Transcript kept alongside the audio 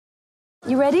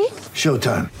You ready?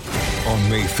 Showtime. On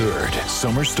May 3rd,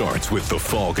 summer starts with The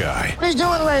Fall Guy. Let's do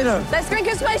it later. Let's drink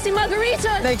a spicy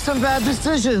margarita. Make some bad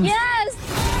decisions.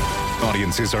 Yes!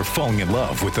 Audiences are falling in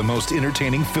love with the most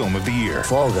entertaining film of the year.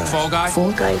 Fall Guy. Fall Guy?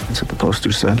 Fall Guy. That's what the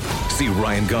poster said. See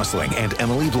Ryan Gosling and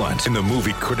Emily Blunt in the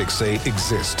movie critics say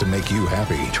exists to make you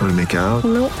happy. Trying to make it out?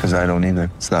 Nope. Because I don't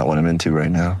either. It's not what I'm into right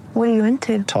now. What are you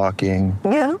into? Talking.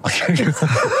 Yeah.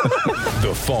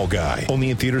 The Fall Guy.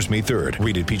 Only in theaters May 3rd.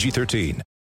 Rated PG-13.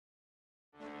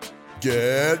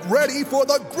 Get ready for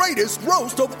the greatest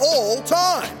roast of all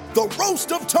time. The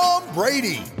Roast of Tom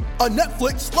Brady. A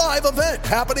Netflix live event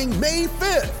happening May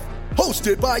 5th.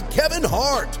 Hosted by Kevin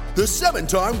Hart. The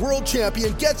 7-time world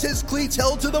champion gets his cleats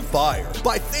held to the fire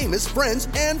by famous friends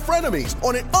and frenemies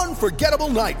on an unforgettable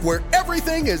night where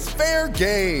everything is fair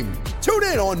game. Tune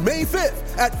in on May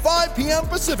 5th at 5 p.m.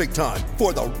 Pacific time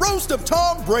for the Roast of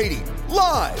Tom Brady.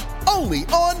 Live only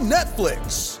on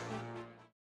Netflix.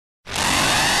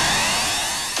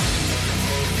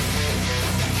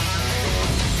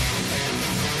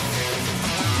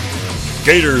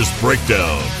 Gators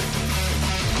Breakdown,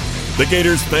 the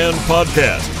Gators fan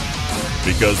podcast,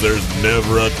 because there's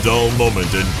never a dull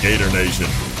moment in Gator Nation.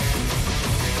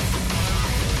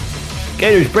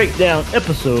 Gators Breakdown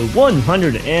episode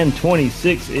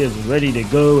 126 is ready to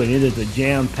go, and it is a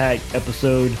jam-packed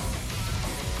episode.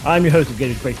 I'm your host of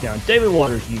Gators Breakdown, David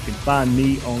Waters. You can find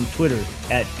me on Twitter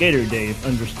at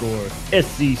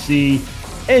GatorDave_SCC.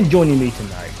 And joining me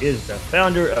tonight is the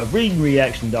founder of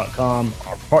ReadingReaction.com,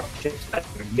 our partnership site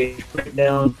for Gators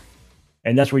Breakdown.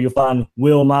 And that's where you'll find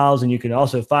Will Miles, and you can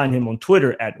also find him on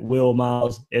Twitter at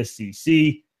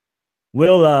WillMilesSCC.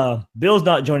 Bill's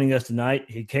not joining us tonight.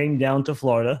 He came down to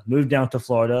Florida, moved down to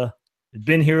Florida, has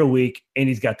been here a week, and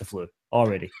he's got the flu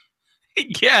already.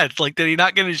 Yeah, it's like, did he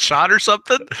not get his shot or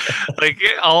something? Like,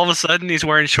 all of a sudden he's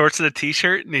wearing shorts and a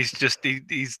t-shirt and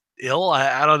he's ill.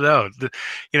 I don't know.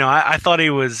 I thought he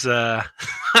was. I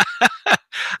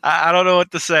don't know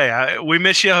what to say. We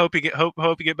miss you. Hope you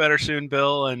get better soon,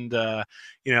 Bill. And I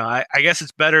guess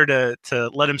it's better to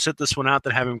let him sit this one out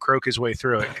than have him croak his way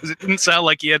through it, because it didn't sound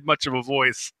like he had much of a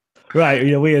voice.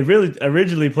 Right. We had really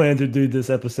originally planned to do this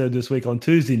episode this week on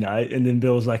Tuesday night, and then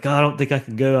Bill was like, "Oh, I don't think I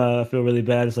can go. I feel really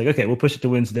bad." It's like, okay, we'll push it to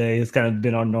Wednesday. It's kind of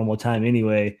been our normal time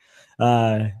anyway.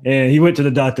 And he went to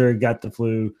the doctor and got the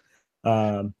flu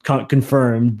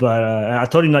confirmed, but I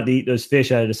told him not to eat those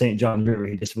fish out of the St. John River.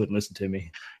 He just wouldn't listen to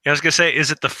me. Yeah, I was gonna say, is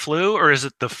it the flu or is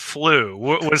it the flu?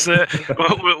 Was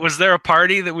there a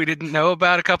party that we didn't know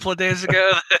about a couple of days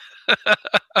ago?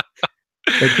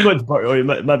 Too much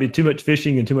it might be too much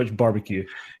fishing and too much barbecue.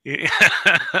 Yeah.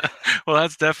 Well,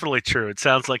 that's definitely true. It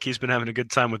sounds like he's been having a good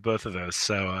time with both of those.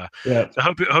 So, yeah. I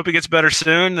hope he gets better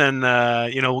soon, and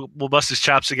we'll bust his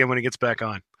chops again when he gets back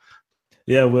on.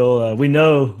 Yeah, we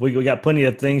know we got plenty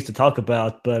of things to talk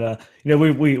about, but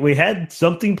we had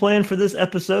something planned for this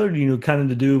episode, kind of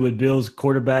to do with Bill's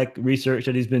quarterback research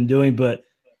that he's been doing, but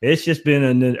it's just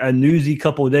been a newsy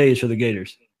couple of days for the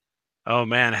Gators. Oh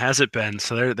man, has it been?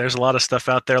 So there's a lot of stuff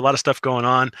out there, a lot of stuff going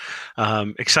on.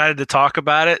 Excited to talk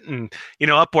about it. And,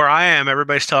 up where I am,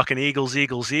 everybody's talking Eagles.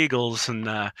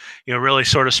 And, really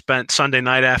sort of spent Sunday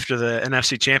night after the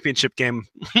NFC Championship game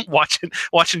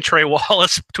watching Trey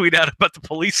Wallace tweet out about the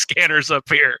police scanners up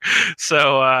here.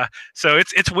 So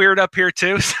it's weird up here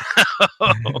too.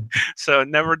 So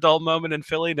never a dull moment in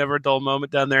Philly, never a dull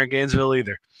moment down there in Gainesville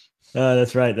either.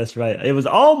 That's right. It was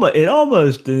almost, I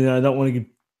don't want to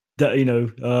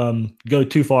go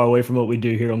too far away from what we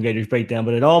do here on Gators Breakdown,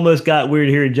 but it almost got weird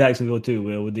here in Jacksonville too,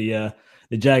 Will, with the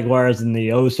Jaguars and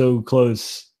the so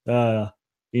close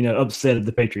upset of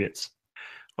the Patriots.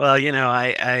 Well,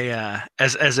 I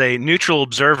as a neutral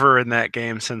observer in that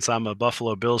game, since I'm a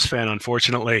Buffalo Bills fan,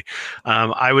 unfortunately,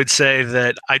 I would say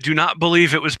that I do not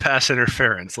believe it was pass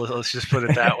interference. Let's just put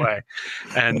it that way.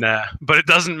 And but it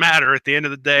doesn't matter. At the end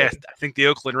of the day, I think the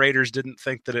Oakland Raiders didn't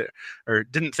think that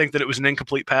it was an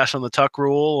incomplete pass on the tuck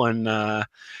rule, and the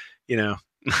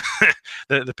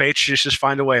Patriots just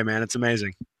find a way, man. It's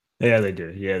amazing. Yeah, they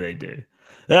do.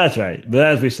 That's right. But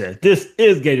as we said, this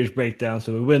is Gators Breakdown,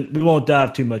 so we won't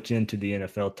dive too much into the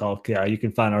NFL talk. You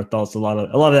can find our thoughts, a lot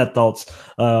of that thoughts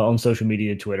on social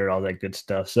media, Twitter, all that good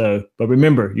stuff. So, but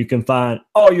remember, you can find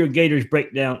all your Gators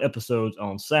Breakdown episodes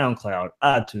on SoundCloud,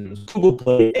 iTunes, Google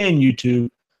Play, and YouTube.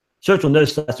 Search on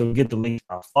those sites or get the link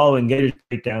by following Gators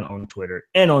Breakdown on Twitter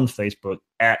and on Facebook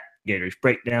at Gators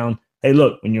Breakdown. Hey,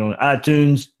 look, when you're on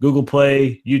iTunes, Google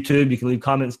Play, YouTube, you can leave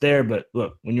comments there. But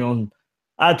look, when you're on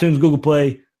iTunes, Google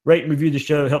Play, rate and review the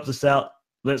show. It helps us out.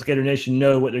 Lets Gator Nation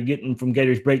know what they're getting from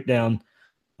Gators Breakdown.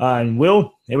 And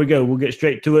Will, here we go. We'll get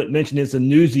straight to it. Mention it's a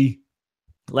newsy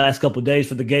last couple of days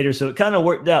for the Gators. So it kind of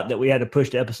worked out that we had to push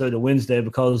the episode to Wednesday,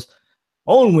 because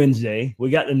on Wednesday, we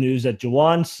got the news that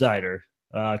Ja'Juan Seider,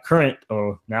 current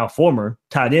or now former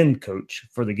tight end coach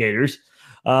for the Gators,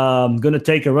 going to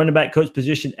take a running back coach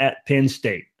position at Penn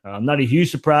State. Not a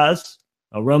huge surprise.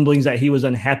 Rumblings that he was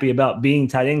unhappy about being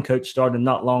tight end coach started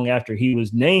not long after he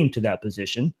was named to that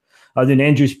position. Then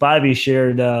Andrew Spivey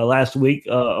shared last week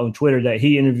on Twitter that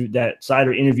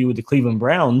Seider interviewed with the Cleveland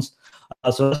Browns.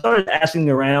 So I started asking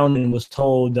around and was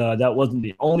told that wasn't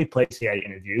the only place he had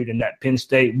interviewed, and that Penn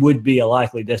State would be a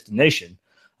likely destination.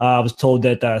 I was told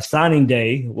that signing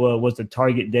day was the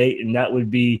target date, and that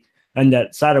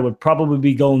Seider would probably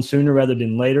be going sooner rather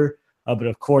than later. But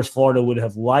of course, Florida would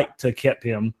have liked to keep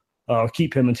him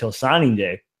until signing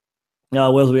day.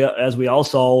 As we all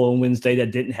saw on Wednesday,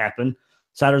 that didn't happen.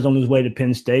 Seider's on his way to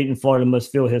Penn State, and Florida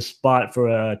must fill his spot for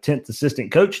a 10th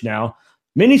assistant coach now.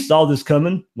 Many saw this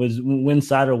coming when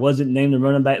Seider wasn't named the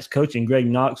running backs coach and Greg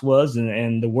Knox was,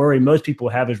 and the worry most people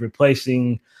have is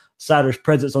replacing Seider's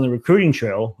presence on the recruiting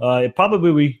trail. It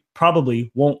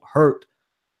probably won't hurt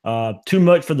too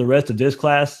much for the rest of this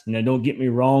class. And don't get me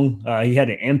wrong, he had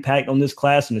an impact on this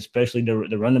class, and especially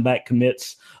the running back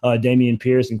commits, Dameon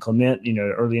Pierce and Clement,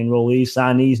 early enrollees,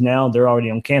 signees now, they're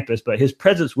already on campus, but his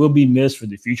presence will be missed for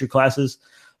the future classes.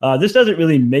 This doesn't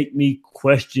really make me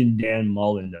question Dan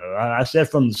Mullen, though. I said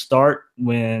from the start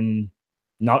when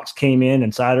Knox came in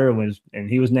and Seider and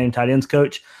he was named tight ends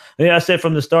coach, I said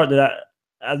from the start that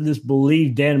I just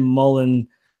believe Dan Mullen,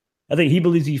 I think he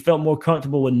believes he felt more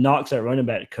comfortable with Knox at running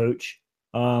back coach,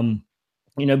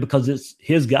 because it's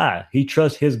his guy. He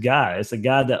trusts his guy. It's a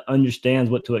guy that understands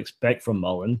what to expect from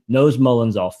Mullen, knows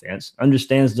Mullen's offense,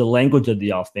 understands the language of the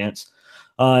offense.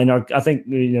 I think,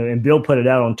 and Bill put it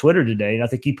out on Twitter today, and I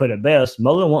think he put it best.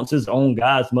 Mullen wants his own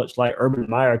guys, much like Urban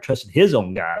Meyer trusted his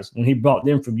own guys when he brought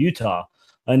them from Utah.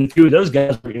 And a few of those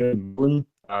guys were here, Mullen,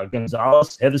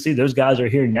 Gonzalez, Hevesy, those guys are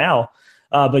here now.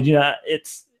 But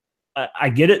I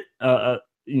get it.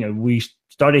 We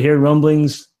started hearing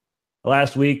rumblings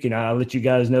last week, and I let you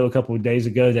guys know a couple of days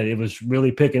ago that it was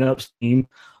really picking up steam.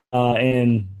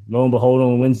 And lo and behold,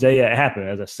 on Wednesday, it happened.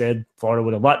 As I said, Florida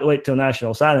would have liked to wait till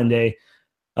National Signing Day.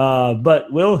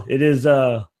 But Will, it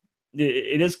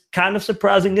is kind of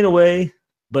surprising in a way,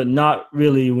 but not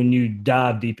really when you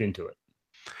dive deep into it.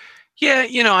 Yeah,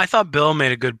 I thought Bill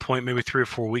made a good point maybe 3 or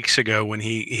 4 weeks ago when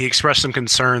he expressed some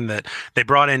concern that they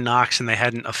brought in Knox and they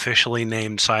hadn't officially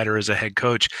named Seider as a head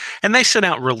coach. And they sent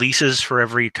out releases for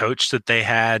every coach that they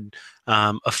had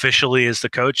officially as the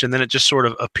coach. And then it just sort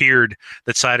of appeared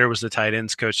that Seider was the tight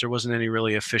ends coach. There wasn't any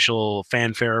really official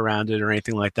fanfare around it or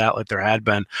anything like that, like there had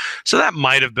been. So that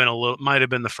might have been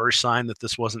the first sign that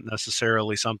this wasn't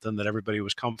necessarily something that everybody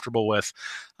was comfortable with.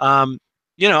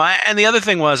 And the other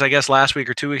thing was, I guess last week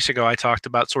or 2 weeks ago, I talked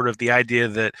about sort of the idea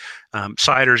that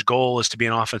Seider's goal is to be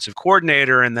an offensive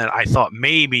coordinator, and that I thought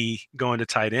maybe going to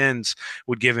tight ends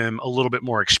would give him a little bit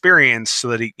more experience so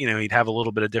that he'd have a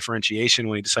little bit of differentiation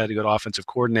when he decided to go to offensive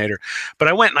coordinator. But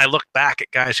I went and I looked back at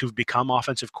guys who've become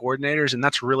offensive coordinators, and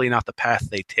that's really not the path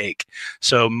they take.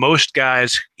 So most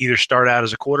guys either start out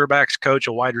as a quarterbacks coach,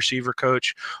 a wide receiver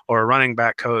coach, or a running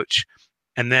back coach,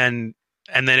 and then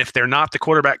if they're not the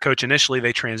quarterback coach initially,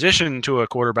 they transition to a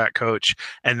quarterback coach,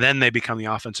 and then they become the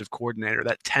offensive coordinator.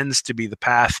 That tends to be the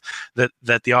path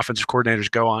that the offensive coordinators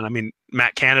go on. I mean,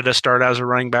 Matt Canada started out as a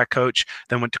running back coach,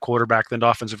 then went to quarterback, then to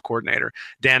offensive coordinator.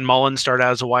 Dan Mullen started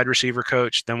out as a wide receiver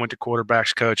coach, then went to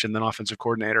quarterbacks coach, and then offensive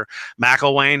coordinator.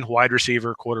 McElwain, wide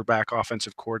receiver, quarterback,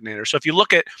 offensive coordinator. So if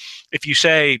you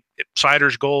say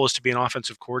Seider's goal is to be an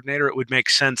offensive coordinator, it would make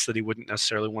sense that he wouldn't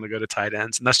necessarily want to go to tight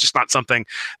ends. And that's just not something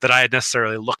that I had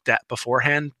necessarily looked at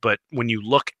beforehand. But when you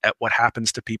look at what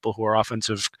happens to people who are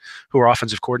offensive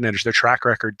coordinators, their track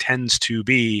record tends to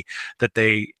be that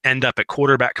they end up at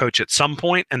quarterback coach at some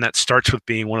point, and that starts with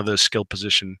being one of those skill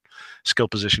position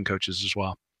coaches as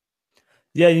well.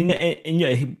 Yeah,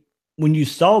 when you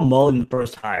saw Mullen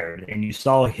first hired and you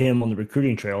saw him on the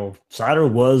recruiting trail,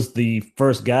 Seider was the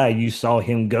first guy you saw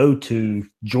him go to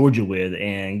Georgia with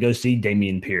and go see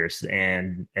Dameon Pierce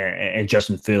and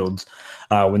Justin Fields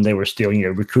when they were still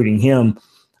recruiting him.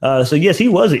 So yes, he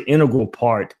was an integral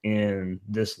part in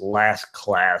this last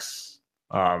class.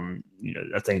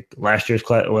 I think last year's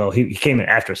class, well, he came in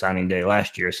after signing day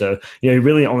last year. So, he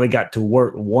really only got to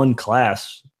work one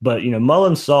class, but,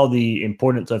 Mullen saw the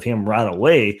importance of him right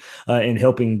away in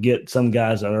helping get some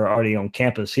guys that are already on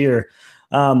campus here.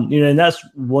 And that's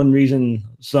one reason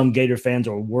some Gator fans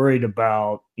are worried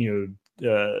about,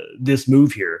 this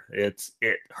move here. It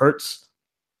hurts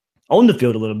on the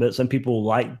field a little bit. Some people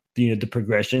like the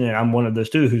progression, and I'm one of those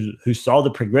too who saw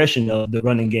the progression of the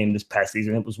running game this past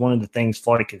season. It was one of the things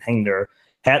Florida could hang their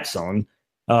hats on,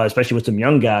 especially with some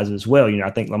young guys as well. I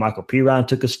think LaMichael Pirine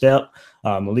took a step.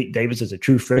 Malik Davis is a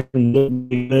true freshman.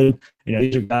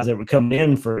 These are guys that were coming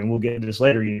in for, and we'll get into this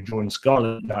later. Jordan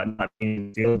Scarlett not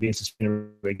being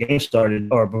suspended before the game started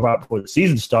or right before the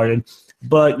season started.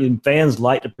 But fans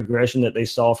liked the progression that they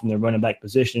saw from their running back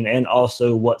position and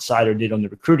also what Seider did on the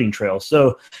recruiting trail.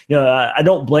 So, I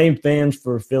don't blame fans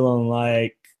for feeling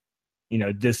like,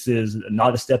 this is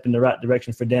not a step in the right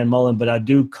direction for Dan Mullen, but I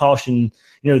do caution,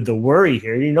 the worry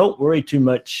here. You don't worry too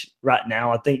much right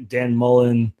now. I think Dan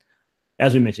Mullen,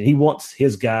 as we mentioned, he wants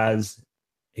his guys.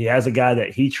 He has a guy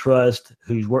that he trusts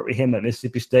who's worked with him at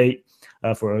Mississippi State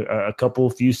for a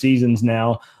few seasons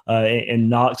now, and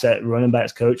Knox at running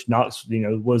backs coach. Knox,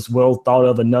 was well thought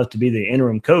of enough to be the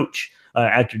interim coach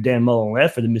after Dan Mullen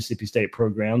left for the Mississippi State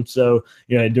program. So,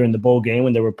 during the bowl game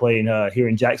when they were playing here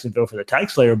in Jacksonville for the Tag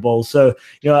Slayer Bowl. So,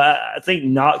 I think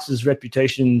Knox's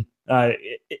reputation,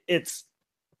 if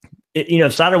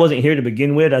Seider wasn't here to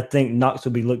begin with, I think Knox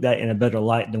would be looked at in a better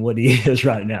light than what he is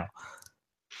right now.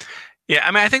 Yeah,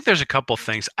 I think there's a couple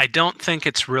things. I don't think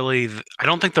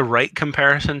the right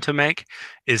comparison to make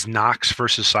is Knox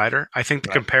versus Seider. I think the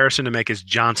comparison to make is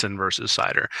Johnson versus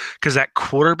Seider, because that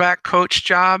quarterback coach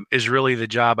job is really the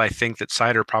job I think that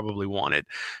Seider probably wanted,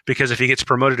 because if he gets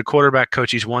promoted to quarterback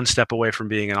coach, he's one step away from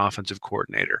being an offensive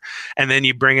coordinator. And then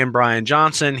you bring in Brian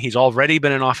Johnson. He's already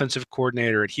been an offensive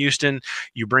coordinator at Houston.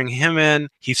 You bring him in.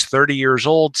 He's 30 years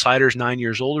old. Seider's 9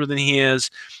 years older than he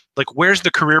is. Like, where's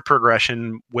the career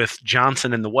progression with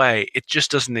Johnson in the way? It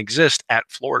just doesn't exist at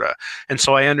Florida. And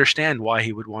so I understand why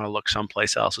he would want to look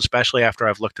someplace else, especially after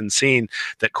I've looked and seen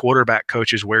that quarterback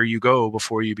coach is where you go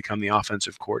before you become the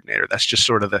offensive coordinator. That's just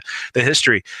sort of the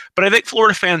history. But I think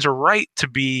Florida fans are right to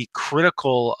be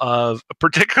critical of,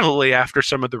 particularly after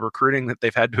some of the recruiting that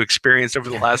they've had to experience over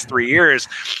the last 3 years,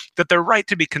 that they're right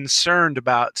to be concerned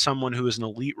about someone who is an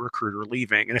elite recruiter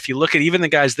leaving. And if you look at even the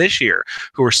guys this year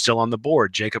who are still on the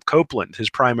board, Jacob Copeland, his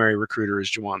primary recruiter is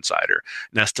Juwan Seider.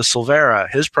 Nesta Silvera,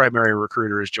 his primary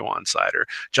recruiter is Juwan Seider.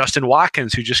 Justin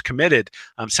Watkins, who just committed,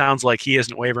 sounds like he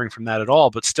isn't wavering from that at all,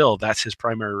 but still, that's his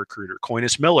primary recruiter.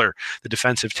 Coinus Miller, the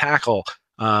defensive tackle,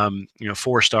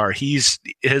 4-star, his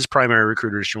primary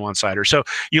recruiter is Juwan Seider. So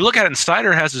you look at it, and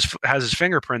Seider has his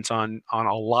fingerprints on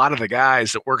a lot of the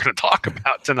guys that we're going to talk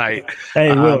about tonight.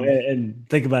 Hey, Will, and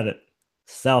think about it,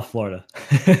 South Florida.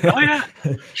 Oh yeah,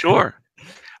 sure.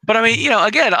 But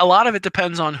again, a lot of it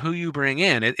depends on who you bring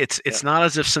in. It's not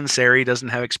as if Sunseri doesn't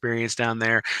have experience down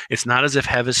there. It's not as if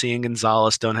Hevesy and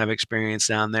Gonzalez don't have experience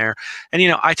down there. And,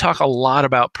 I talk a lot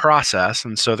about process.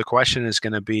 And so the question is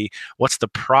going to be, what's the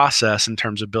process in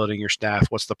terms of building your staff?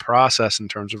 What's the process in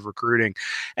terms of recruiting?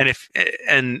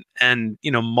 And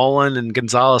Mullen and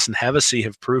Gonzalez and Hevesy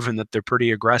have proven that they're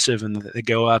pretty aggressive and that they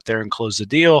go out there and close the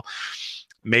deal.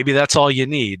 Maybe that's all you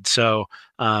need. So,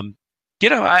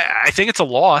 I think it's a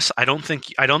loss. I don't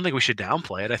think we should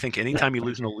downplay it. I think anytime you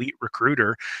lose an elite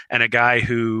recruiter and a guy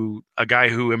who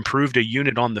improved a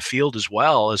unit on the field as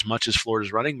well, as much as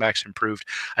Florida's running backs improved,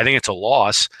 I think it's a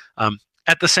loss.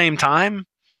 At the same time,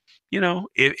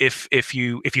 if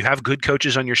you have good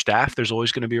coaches on your staff, there's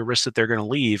always going to be a risk that they're going to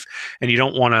leave, and you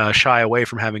don't want to shy away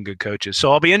from having good coaches.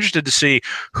 So I'll be interested to see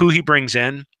who he brings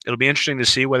in. It'll be interesting to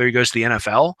see whether he goes to the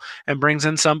NFL and brings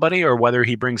in somebody, or whether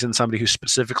he brings in somebody who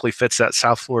specifically fits that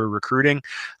South Florida recruiting,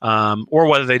 or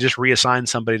whether they just reassign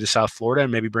somebody to South Florida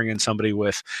and maybe bring in somebody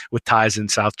with ties in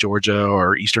South Georgia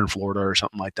or Eastern Florida or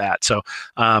something like that. So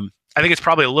I think it's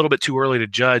probably a little bit too early to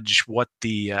judge what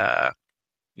the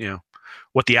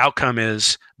outcome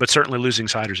is, but certainly losing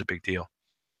Seider is a big deal.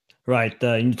 Right.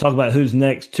 You talk about who's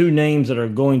next. Two names that are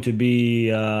going to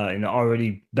be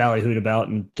already ballyhooed about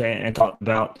and talked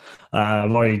about.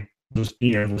 I've already was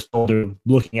told they're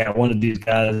looking at one of these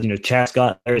guys. Chad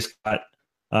Scott, Larry Scott.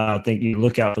 I think you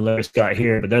look out for Larry Scott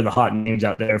here, but they're the hot names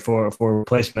out there for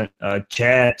replacement.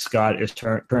 Chad Scott is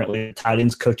currently a tight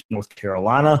ends coach in North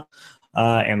Carolina.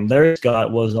 And Larry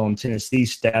Scott was on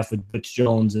Tennessee's staff with Butch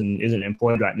Jones and isn't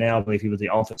employed right now. I believe he was the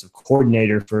offensive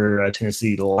coordinator for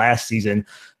Tennessee last season.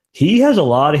 He has a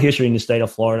lot of history in the state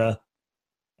of Florida,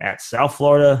 at South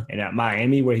Florida and at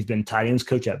Miami, where he's been tight ends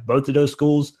coach at both of those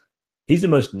schools. He's the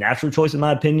most natural choice in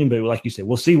my opinion, but like you said,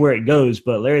 we'll see where it goes.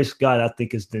 But Larry Scott, I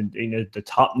think, is the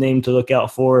top name to look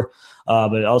out for.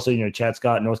 But also, Chad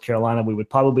Scott, North Carolina, we would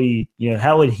probably,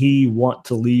 how would he want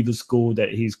to leave a school that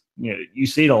he's, you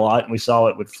see it a lot, and we saw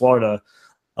it with Florida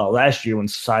last year when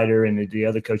Sider and the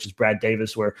other coaches, Brad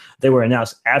Davis, they were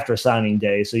announced after signing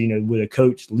day. So, would a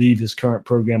coach leave his current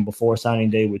program before signing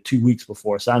day, with 2 weeks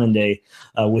before signing day?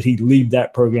 Would he leave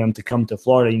that program to come to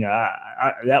Florida?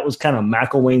 That was kind of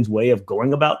McElwain's way of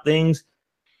going about things.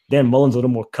 Dan Mullen's a little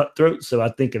more cutthroat. So I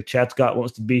think if Chad Scott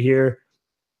wants to be here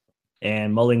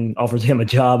and Mullen offers him a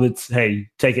job, it's, hey,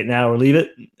 take it now or leave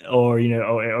it,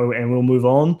 and we'll move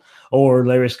on. Or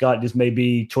Larry Scott just may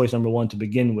be choice number one to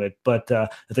begin with. But I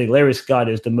think Larry Scott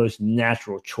is the most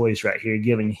natural choice right here,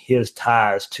 given his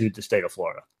ties to the state of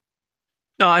Florida.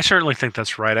 No, I certainly think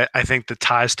that's right. I think the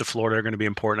ties to Florida are going to be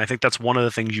important. I think that's one of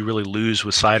the things you really lose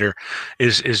with Sider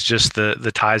is just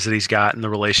the ties that he's got and the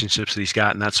relationships that he's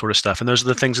got and that sort of stuff. And those are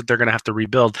the things that they're going to have to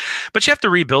rebuild. But you have to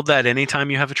rebuild that anytime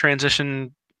you have a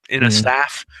transition in a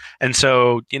staff. And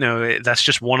so, that's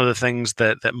just one of the things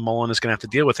that Mullen is going to have to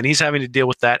deal with. And he's having to deal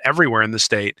with that everywhere in the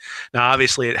state. Now,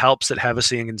 obviously, it helps that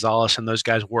Hevesy and Gonzalez and those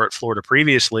guys were at Florida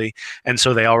previously. And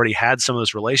so they already had some of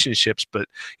those relationships. But,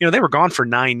 they were gone for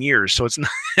 9 years. So it's not,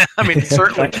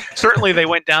 certainly they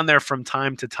went down there from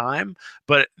time to time,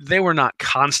 but they were not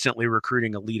constantly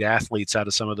recruiting elite athletes out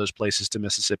of some of those places to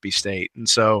Mississippi State. And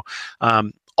so,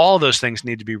 all of those things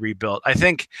need to be rebuilt. I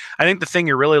think the thing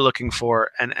you're really looking for,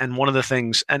 and one of the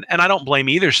things, and I don't blame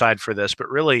either side for this, but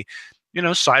really,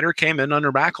 Sider came in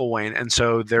under McElwain, and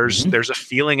so there's a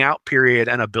feeling out period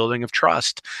and a building of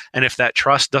trust. And if that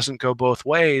trust doesn't go both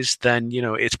ways, then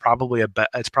it's probably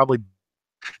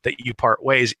that you part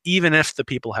ways, even if the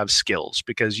people have skills,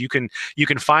 because you can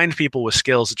find people with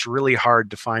skills. It's really hard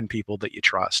to find people that you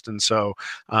trust, and so.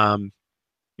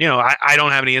 I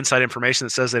don't have any inside information that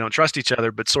says they don't trust each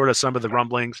other, but sort of some of the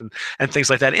rumblings and things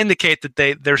like that indicate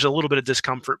that there's a little bit of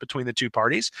discomfort between the two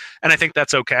parties. And I think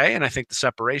that's okay. And I think the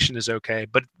separation is okay,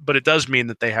 but it does mean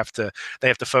that they have to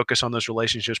focus on those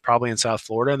relationships probably in South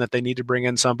Florida, and that they need to bring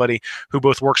in somebody who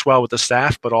both works well with the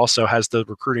staff, but also has the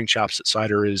recruiting chops that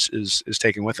Sider is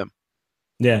taking with him.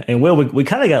 Yeah, and Will, we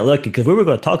kind of got lucky because we were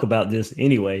going to talk about this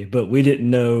anyway, but we didn't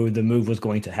know the move was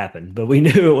going to happen. But we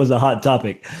knew it was a hot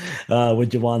topic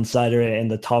with Ja'Juan Sider and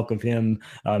the talk of him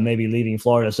maybe leaving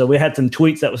Florida. So we had some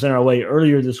tweets that were sent our way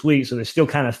earlier this week, so they still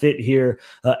kind of fit here.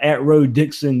 At Roe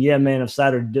Dixon, yeah, man, if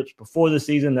Sider dips before the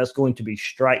season, that's going to be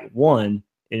strike one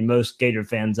in most Gator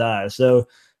fans' eyes. So,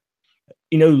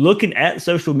 looking at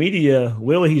social media,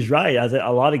 Will, he's right. I think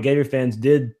a lot of Gator fans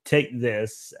did take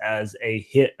this as a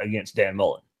hit against Dan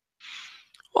Mullen.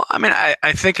 Well,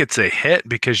 I think it's a hit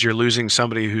because you're losing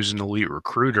somebody who's an elite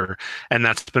recruiter, and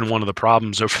that's been one of the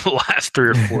problems over the last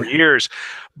 3 or 4 years.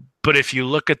 But if you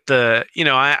look at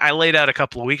I laid out a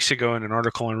couple of weeks ago in an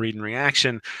article on Read and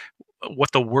Reaction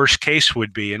what the worst case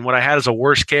would be. And what I had as a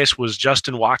worst case was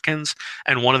Justin Watkins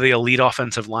and one of the elite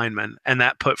offensive linemen. And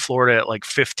that put Florida at like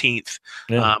 15th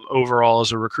overall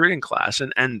as a recruiting class.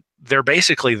 And they're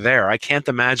basically there. I can't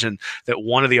imagine that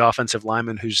one of the offensive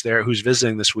linemen who's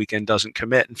visiting this weekend doesn't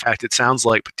commit. In fact, it sounds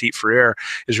like Petit Frere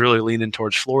is really leaning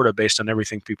towards Florida based on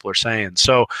everything people are saying.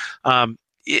 So,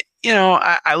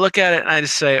 I look at it and I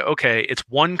just say, okay, it's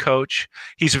one coach.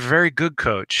 He's a very good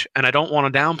coach, and I don't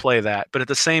want to downplay that. But at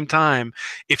the same time,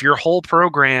 if your whole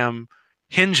program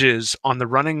hinges on the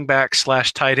running back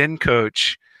 / tight end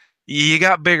coach, you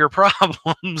got bigger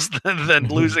problems than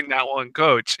losing that one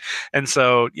coach. And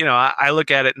so, I look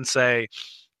at it and say,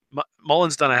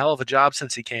 Mullen's done a hell of a job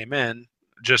since he came in.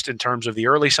 Just in terms of the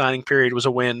early signing period was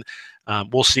a win.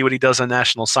 We'll see what he does on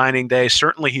National Signing Day.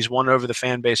 Certainly he's won over the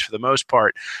fan base for the most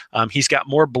part. He's got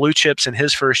more blue chips in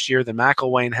his first year than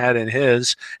McElwain had in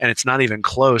his, and it's not even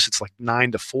close. It's like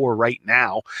 9-4 right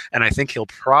now. And I think he'll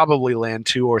probably land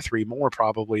 2 or 3 more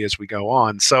probably as we go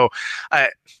on. So,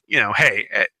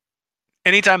 hey,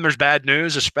 anytime there's bad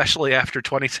news, especially after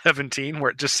 2017,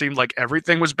 where it just seemed like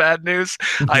everything was bad news,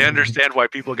 I understand why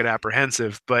people get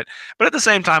apprehensive. But at the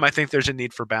same time, I think there's a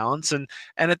need for balance. And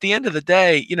at the end of the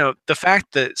day, the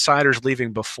fact that Sider's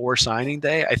leaving before signing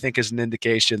day, I think is an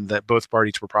indication that both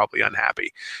parties were probably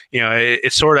unhappy.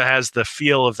 It sort of has the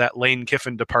feel of that Lane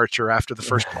Kiffin departure after the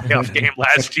first playoff game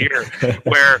last year,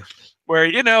 where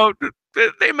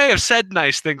they may have said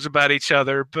nice things about each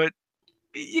other, but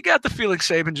you got the feeling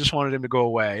Saban just wanted him to go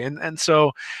away. And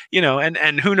so,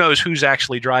 and who knows who's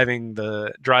actually driving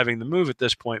the move at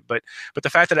this point. But the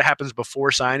fact that it happens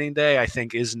before signing day, I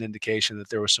think is an indication that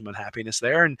there was some unhappiness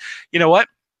there. And you know what?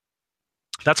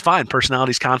 That's fine.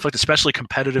 Personalities conflict, especially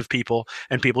competitive people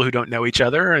and people who don't know each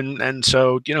other. And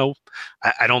so,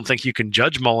 I don't think you can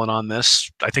judge Mullen on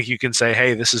this. I think you can say,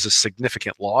 hey, this is a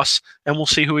significant loss, and we'll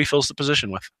see who he fills the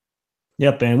position with.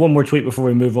 Yep. And one more tweet before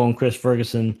we move on. Chris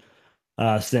Ferguson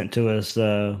sent to us.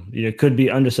 Could be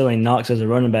underselling Knox as a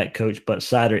running back coach, but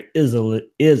Sider is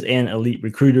an elite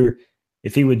recruiter.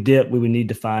 If he would dip, we would need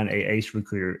to find a ace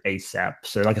recruiter ASAP.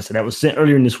 So like I said, that was sent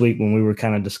earlier in this week when we were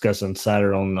kind of discussing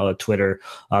Sider on Twitter.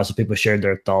 So people shared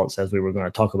their thoughts as we were going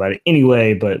to talk about it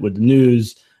anyway. But with the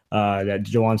news that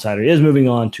Ja'Juan Sider is moving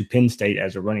on to Penn State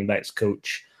as a running backs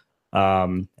coach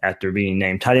after being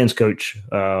named tight ends coach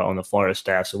on the Florida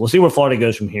staff. So we'll see where Florida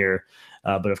goes from here.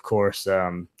 But of course,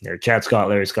 Chad Scott,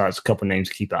 Larry Scott's a couple names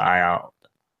to keep an eye out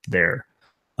there.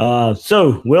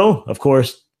 So Will, of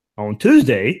course, on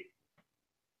Tuesday,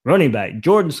 running back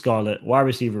Jordan Scarlett, wide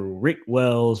receiver Rick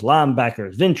Wells,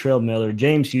 linebackers Ventrell Miller,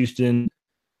 James Houston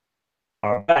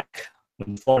are back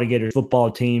with the Florida Gators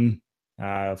football team.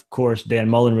 Of course, Dan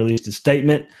Mullen released a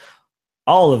statement.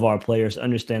 All of our players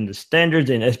understand the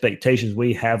standards and expectations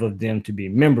we have of them to be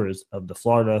members of the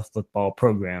Florida football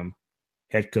program,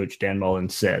 head coach Dan Mullen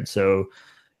said. So,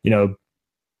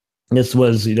 this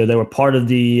was, they were part of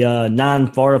the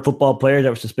 9 Florida football players that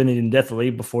were suspended indefinitely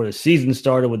before the season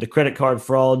started with the credit card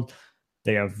fraud.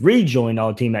 They have rejoined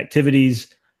all team activities.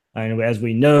 And as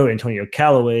we know, Antonio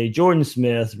Callaway, Jordan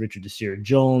Smith, Richard Desir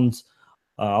Jones,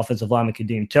 offensive lineman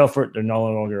Kadeem Telford, they're no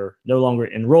longer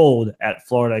enrolled at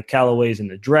Florida. Callaway's in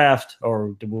the draft,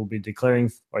 or will be declaring,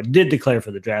 or did declare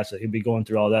for the draft, so he'll be going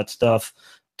through all that stuff.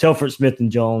 Telford, Smith,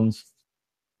 and Jones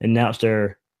announced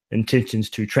their intentions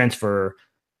to transfer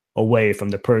away from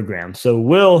the program. So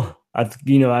Will, I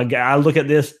look at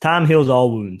this, time heals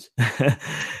all wounds.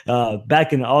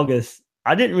 Back in August,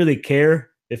 I didn't really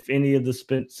care if any of the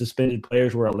suspended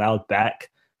players were allowed back.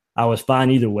 I was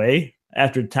fine either way.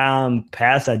 After time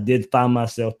passed, I did find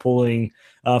myself pulling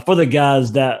for the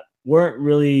guys that weren't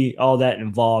really all that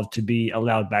involved to be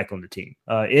allowed back on the team.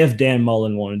 If Dan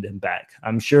Mullen wanted them back,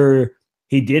 I'm sure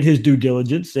he did his due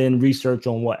diligence and research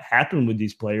on what happened with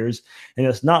these players. And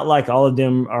it's not like all of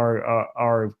them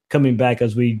are coming back.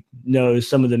 As we know,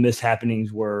 some of the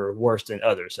mishappenings were worse than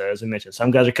others. So as I mentioned,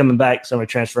 some guys are coming back, some are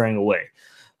transferring away.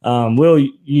 Will,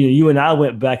 you and I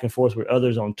went back and forth with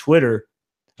others on Twitter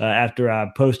after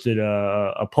I posted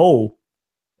a poll.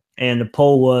 And the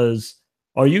poll was,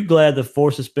 are you glad the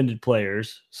 4 suspended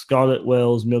players, Scarlett,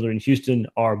 Wells, Miller, and Houston,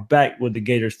 are back with the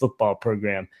Gators football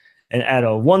program? And out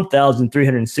of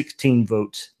 1,316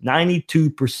 votes,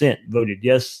 92% voted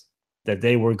yes, that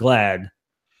they were glad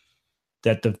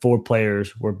that the 4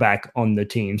 players were back on the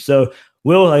team. So,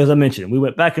 Will, as I mentioned, we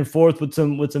went back and forth with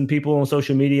some people on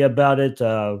social media about it.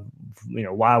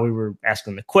 Why we were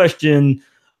asking the question.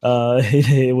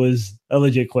 It was a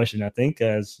legit question, I think,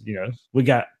 as we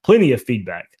got plenty of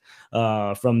feedback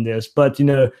from this. But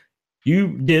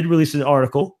you did release an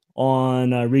article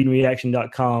on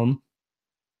readingreaction.com.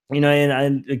 And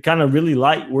I kind of really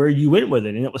liked where you went with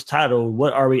it. And it was titled,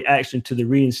 "What Our Reaction to the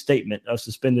Reinstatement of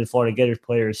Suspended Florida Gators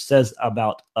Players Says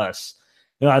About Us."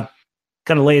 I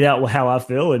kind of laid out how I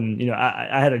feel. And,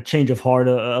 I had a change of heart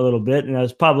a little bit. And I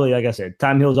was probably, like I said,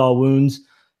 time heals all wounds.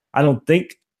 I don't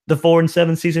think the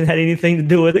 4-7 season had anything to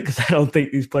do with it, because I don't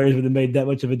think these players would have made that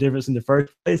much of a difference in the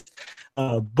first place.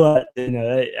 But,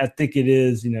 I think it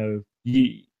is,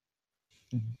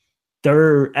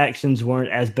 their actions weren't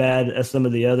as bad as some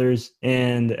of the others.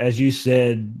 And as you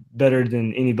said, better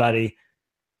than anybody,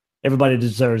 everybody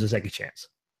deserves a second chance.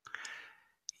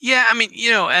 Yeah, I mean,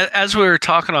 as we were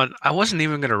talking on, I wasn't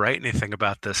even going to write anything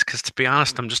about this because, to be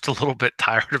honest, I'm just a little bit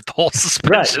tired of the whole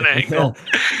suspension angle.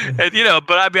 And,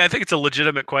 but I mean, I think it's a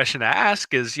legitimate question to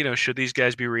ask is, should these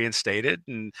guys be reinstated,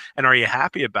 and are you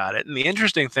happy about it? And the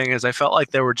interesting thing is I felt like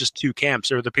there were just 2 camps.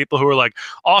 There were the people who were like,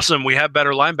 awesome, we have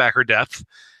better linebacker depth.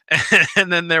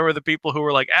 And then there were the people who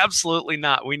were like, absolutely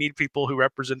not. We need people who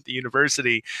represent the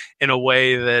university in a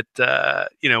way that,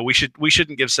 we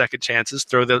shouldn't give second chances,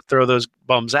 throw those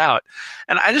bums out.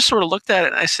 And I just sort of looked at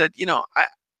it and I said,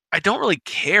 I don't really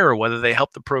care whether they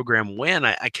help the program win.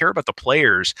 I care about the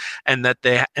players and that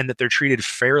they're treated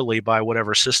fairly by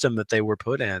whatever system that they were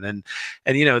put in. And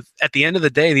at the end of the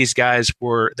day, these guys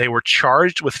were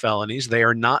charged with felonies. They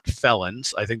are not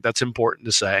felons. I think that's important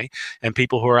to say. And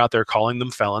people who are out there calling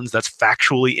them felons, that's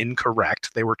factually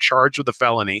incorrect. They were charged with a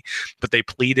felony, but they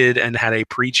pleaded and had a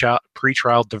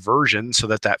pretrial diversion so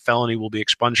that felony will be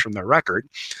expunged from their record.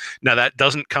 Now, that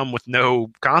doesn't come with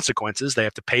no consequences. They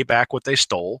have to pay back what they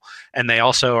stole. parole, and they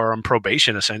also are on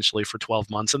probation essentially for 12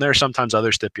 months. And there are sometimes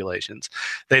other stipulations.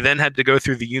 They then had to go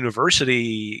through the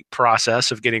university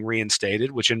process of getting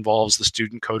reinstated, which involves the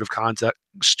Student Code of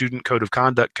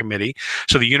Conduct Committee.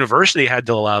 So the university had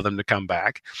to allow them to come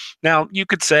back. Now, you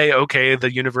could say, okay,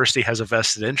 the university has a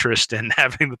vested interest in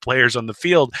having the players on the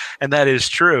field, and that is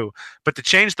true. But to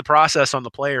change the process on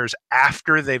the players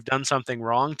after they've done something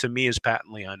wrong, to me, is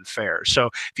patently unfair. So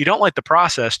if you don't like the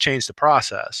process, change the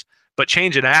process, but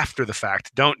change it after the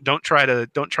fact. Don't try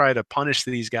to punish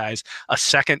these guys a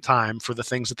second time for the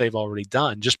things that they've already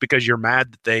done just because you're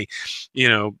mad that they,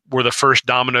 were the first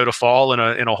domino to fall in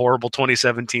a horrible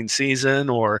 2017 season,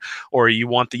 or you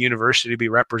want the university to be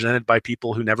represented by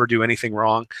people who never do anything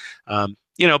wrong.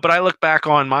 But I look back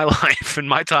on my life and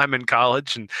my time in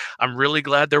college, and I'm really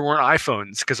glad there weren't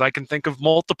iPhones, because I can think of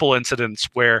multiple incidents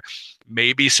where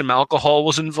maybe some alcohol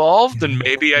was involved and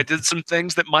maybe I did some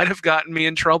things that might have gotten me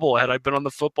in trouble had I been on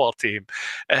the football team.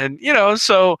 And,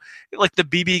 so like the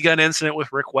BB gun incident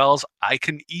with Rick Wells, I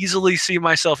can easily see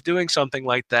myself doing something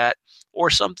like that, or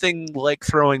something like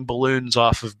throwing balloons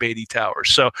off of Beatty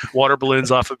Towers. So water balloons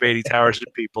off of Beatty Towers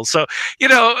to people. So,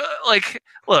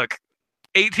 look,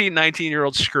 18,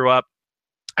 19-year-olds screw up.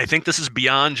 I think this is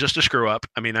beyond just a screw up.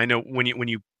 I mean, I know when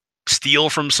you steal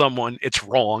from someone, it's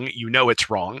wrong. It's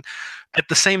wrong. At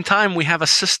the same time, we have a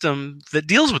system that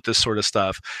deals with this sort of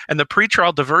stuff. And the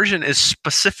pretrial diversion is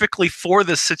specifically for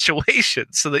this situation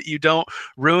so that you don't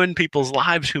ruin people's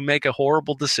lives who make a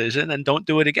horrible decision and don't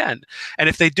do it again. And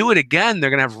if they do it again, they're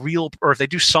going to have or if they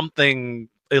do something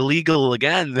illegal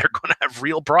again, they're going to have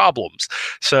real problems.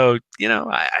 So,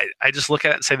 I just look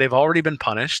at it and say they've already been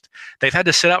punished. They've had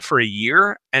to sit out for a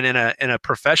year. And in a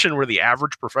profession where the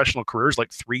average professional career is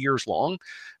like 3 years long,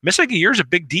 missing a year is a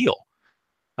big deal.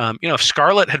 If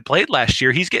Scarlett had played last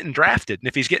year, he's getting drafted. And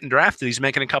if he's getting drafted, he's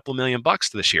making a couple $1 million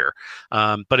this year.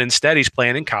 But instead, he's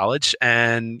playing in college,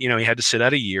 and, he had to sit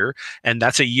out a year. And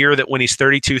that's a year that when he's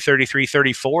 32, 33,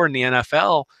 34 in the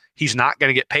NFL, he's not going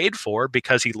to get paid for,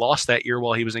 because he lost that year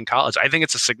while he was in college. I think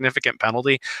it's a significant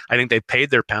penalty. I think they've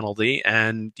paid their penalty.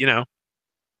 And,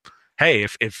 hey,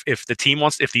 if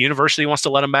the university wants to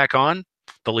let him back on,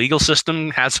 the legal system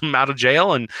has him out of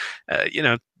jail, and,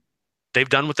 they've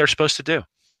done what they're supposed to do.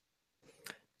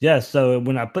 Yeah, so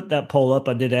when I put that poll up,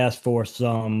 I did ask for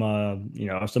some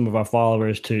of our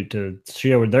followers to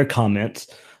share with their comments.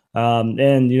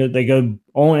 And they go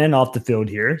on and off the field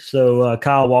here. So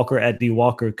Kyle Walker at D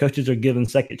Walker, coaches are given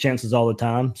second chances all the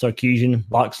time. Sarkisian,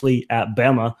 Loxley at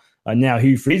Bama. Now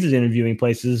Hugh Freeze is interviewing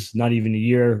places not even a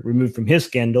year removed from his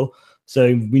scandal. So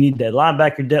we need that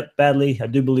linebacker depth badly. I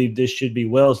do believe this should be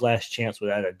Wells' last chance,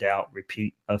 without a doubt.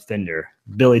 Repeat offender.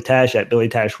 Billy Tash at Billy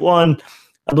Tash 1.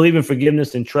 I believe in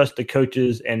forgiveness and trust the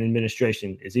coaches and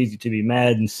administration. It's easy to be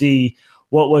mad and see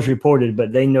what was reported,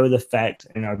 but they know the facts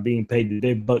and are being paid the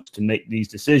big bucks to make these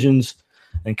decisions.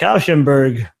 And Kyle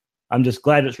Schemberg, I'm just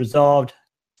glad it's resolved.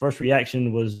 First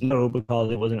reaction was no,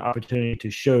 because it was an opportunity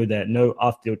to show that no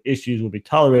off-field issues will be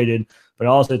tolerated, but I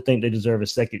also think they deserve a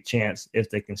second chance if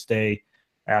they can stay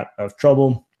out of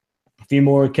trouble. A few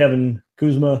more. Kevin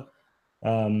Kuzma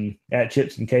at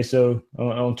Chips and Queso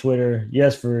on Twitter.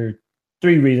 Yes, for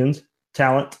 3 reasons.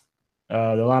 Talent. The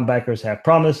linebackers have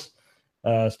promise.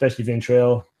 Especially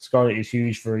Ventrell. Scarlett is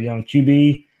huge for a young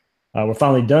QB. We're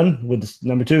finally done with this.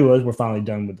 Number 2 was we're finally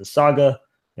done with the saga.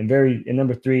 And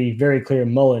number 3, very clear,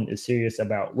 Mullen is serious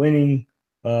about winning.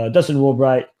 Dustin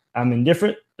Woolbright, I'm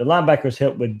indifferent. The linebackers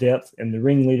help with depth, and the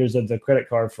ringleaders of the credit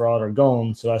card fraud are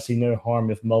gone, so I see no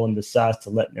harm if Mullen decides to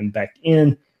let them back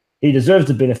in. He deserves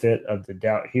the benefit of the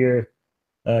doubt here.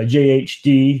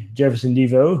 JHD, Jefferson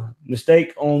Devo,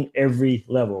 mistake on every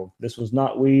level. This was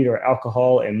not weed or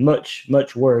alcohol, and much,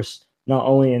 much worse. Not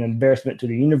only an embarrassment to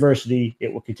the university,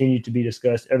 it will continue to be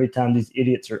discussed every time these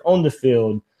idiots are on the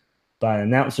field by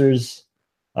announcers.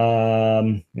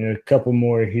 A couple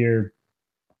more here.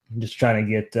 I'm just trying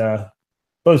to get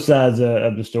both sides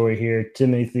of the story here.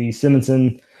 Timothy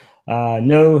Simonson.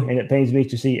 No, and it pains me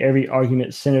to see every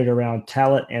argument centered around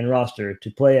talent and roster.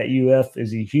 To play at UF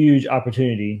is a huge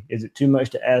opportunity. Is it too much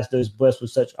to ask those blessed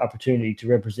with such opportunity to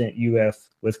represent UF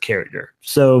with character?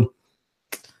 So,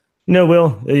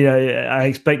 Will, I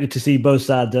expected to see both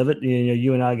sides of it.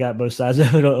 You and I got both sides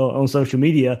of it on social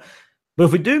media. But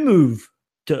if we do move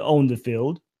to own the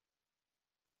field,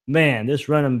 man, this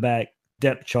running back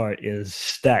depth chart is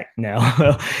stacked now.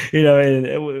 And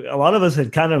a lot of us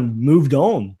had kind of moved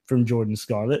on from Jordan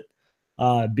Scarlett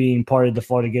being part of the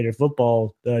Florida Gator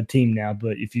football team now.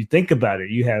 But if you think about it,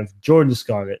 you have Jordan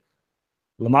Scarlett,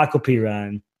 LaMichael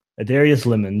Pirine, Adarius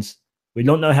Lemons. We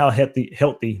don't know how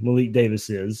healthy Malik Davis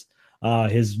is.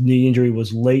 His knee injury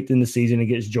was late in the season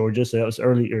against Georgia, so that was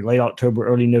early or late October,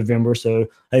 early November. So,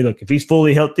 hey, look, if he's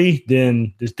fully healthy,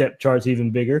 then this depth chart's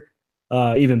even bigger,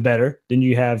 even better. Then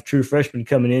you have true freshman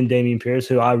coming in, Dameon Pierce,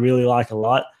 who I really like a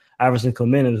lot, Iverson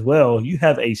Clement as well. You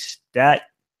have a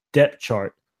stacked depth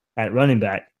chart at running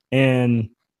back. And,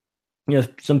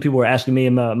 some people are asking me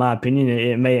my opinion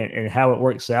and how it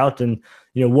works out and,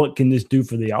 what can this do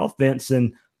for the offense?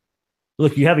 And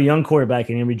look, you have a young quarterback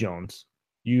in Emory Jones.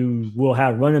 You will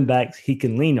have running backs he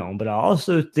can lean on. But I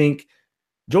also think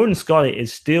Jordan Scarlett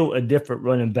is still a different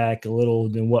running back a little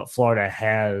than what Florida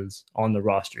has on the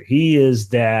roster. He is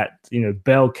that,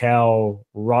 bell cow,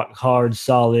 rock hard,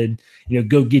 solid,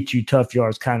 go get you tough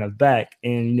yards kind of back.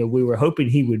 And, we were hoping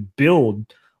he would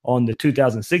build on the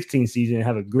 2016 season and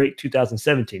have a great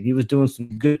 2017. He was doing some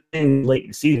good things late in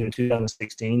the season in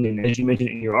 2016. And as you mentioned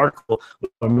in your article, I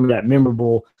remember that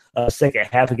memorable second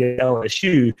half against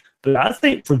LSU. But I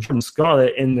think for Jordan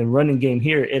Scarlett in the running game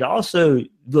here, it also,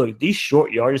 look, these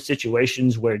short yardage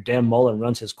situations where Dan Mullen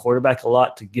runs his quarterback a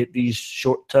lot to get these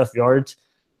short, tough yards.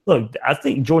 Look, I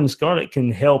think Jordan Scarlett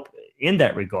can help in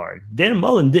that regard. Dan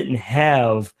Mullen didn't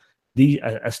have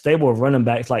a stable of running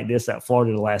backs like this at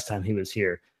Florida the last time he was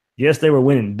here. Yes, they were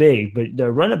winning big, but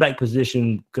the running back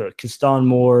position, Keston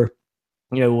Moore,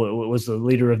 was the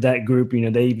leader of that group.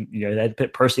 They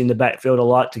put Percy in the backfield a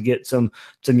lot to get some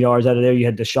yards out of there. You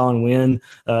had Deshaun Wynn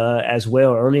as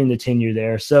well early in the tenure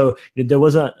there. So there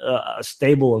wasn't a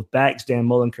stable of backs Dan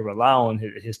Mullen could rely on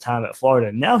his time at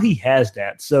Florida. Now he has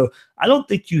that. So I don't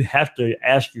think you have to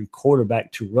ask your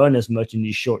quarterback to run as much in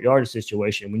these short yardage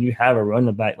situations when you have a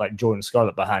running back like Jordan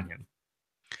Scarlett behind him.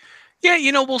 Yeah,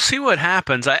 we'll see what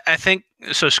happens. I think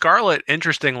so. Scarlett,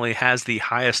 interestingly, has the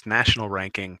highest national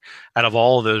ranking out of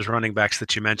all of those running backs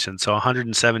that you mentioned. So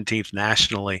 117th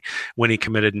nationally when he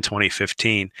committed in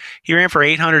 2015. He ran for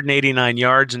 889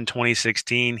 yards in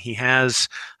 2016. He has,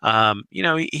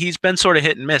 he's been sort of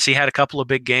hit and miss. He had a couple of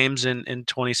big games in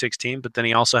 2016, but then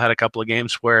he also had a couple of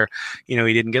games where, he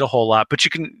didn't get a whole lot. But you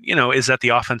can, is that the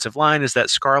offensive line? Is that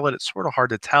Scarlett? It's sort of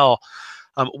hard to tell.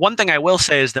 One thing I will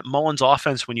say is that Mullen's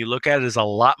offense, when you look at it, is a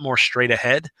lot more straight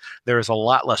ahead. There is a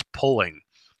lot less pulling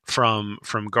from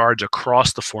guards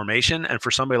across the formation. And for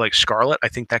somebody like Scarlett, I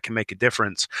think that can make a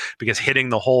difference because hitting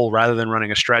the hole rather than running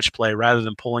a stretch play, rather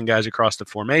than pulling guys across the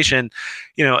formation,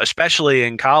 especially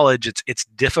in college, it's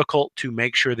difficult to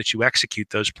make sure that you execute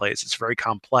those plays. It's very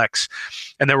complex.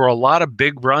 And there were a lot of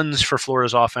big runs for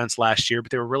Florida's offense last year,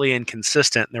 but they were really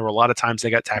inconsistent. And there were a lot of times they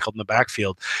got tackled in the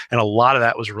backfield. And a lot of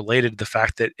that was related to the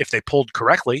fact that if they pulled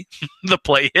correctly, the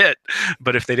play hit.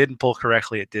 But if they didn't pull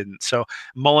correctly, it didn't. So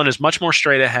Mullen is much more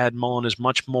straight ahead. Mullen is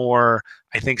much more,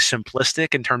 I think,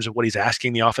 simplistic in terms of what he's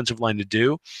asking the offensive line to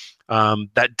do.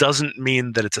 That doesn't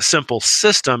mean that it's a simple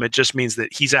system. It just means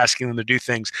that he's asking them to do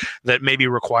things that maybe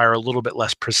require a little bit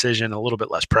less precision, a little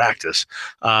bit less practice.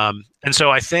 And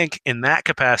so I think in that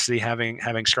capacity,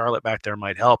 having Scarlett back there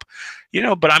might help.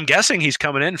 But I'm guessing he's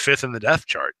coming in fifth in the depth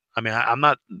chart. I mean, I'm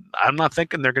not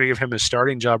thinking they're going to give him his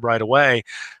starting job right away.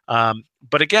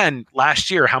 But again,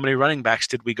 last year, how many running backs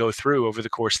did we go through over the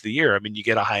course of the year? I mean, you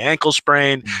get a high ankle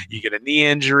sprain, you get a knee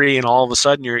injury, and all of a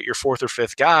sudden you're fourth or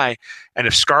fifth guy. And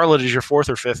if Scarlett is your fourth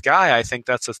or fifth guy, I think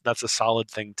that's a solid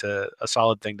thing to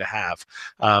have.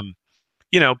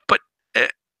 But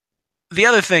the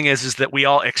other thing is that we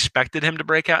all expected him to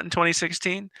break out in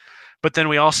 2016, but then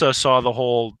we also saw the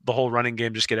whole running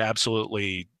game just get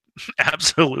absolutely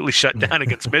shut down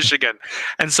against Michigan.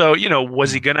 And so,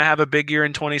 was he going to have a big year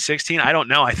in 2016? I don't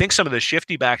know. I think some of the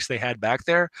shifty backs they had back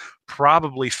there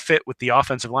probably fit with the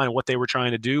offensive line and what they were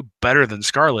trying to do better than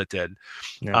Scarlett did.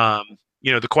 Yeah.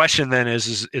 The question then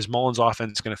is Mullen's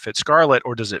offense going to fit Scarlett,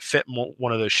 or does it fit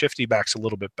one of those shifty backs a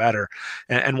little bit better?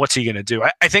 And what's he going to do?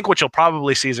 I think what you'll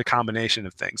probably see is a combination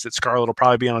of things, that Scarlett will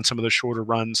probably be on some of the shorter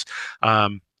runs.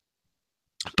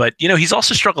 But, he's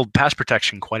also struggled pass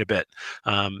protection quite a bit.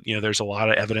 There's a lot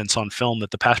of evidence on film that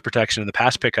the pass protection and the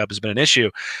pass pickup has been an issue.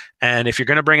 And if you're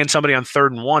going to bring in somebody on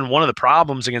 3rd and 1, one of the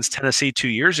problems against Tennessee 2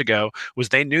 years ago was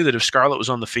they knew that if Scarlett was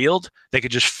on the field, they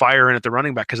could just fire in at the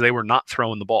running back because they were not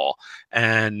throwing the ball.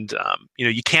 And,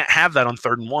 you can't have that on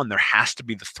 3rd and 1. There has to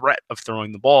be the threat of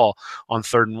throwing the ball on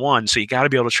 3rd and 1. So you got to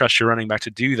be able to trust your running back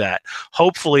to do that.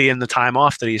 Hopefully in the time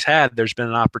off that he's had, there's been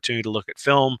an opportunity to look at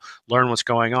film, learn what's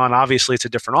going on. Obviously it's a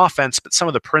different offense, but some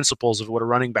of the principles of what a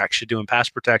running back should do in pass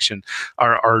protection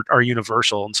are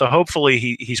universal. And so hopefully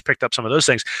he's picked up some of those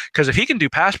things, because if he can do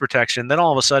pass protection, then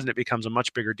all of a sudden it becomes a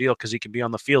much bigger deal because he can be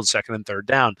on the field 2nd and 3rd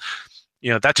down.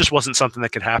 That just wasn't something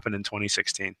that could happen in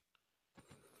 2016.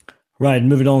 Right.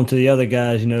 Moving on to the other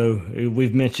guys,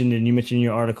 we've mentioned, and you mentioned in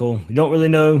your article, you don't really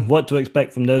know what to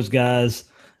expect from those guys.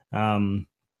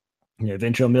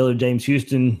 Ventrell Miller, James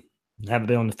Houston haven't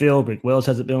been on the field. Rick Wells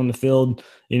hasn't been on the field.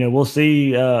 We'll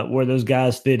see where those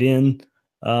guys fit in,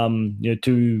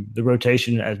 to the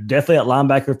rotation. Definitely at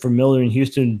linebacker for Miller and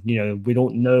Houston. We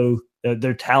don't know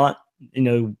their talent.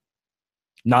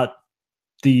 Not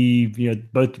the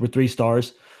both were 3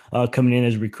 stars coming in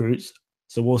as recruits.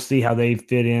 So we'll see how they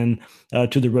fit in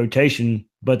to the rotation.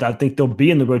 But I think they'll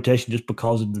be in the rotation just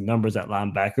because of the numbers at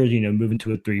linebackers, moving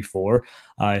to a 3-4,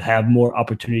 have more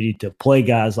opportunity to play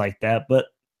guys like that. But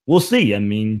we'll see. I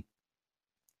mean,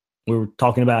 we were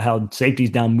talking about how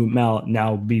safeties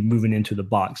now be moving into the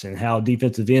box and how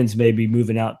defensive ends may be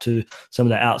moving out to some of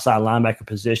the outside linebacker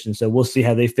positions. So we'll see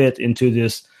how they fit into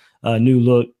this new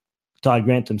look Todd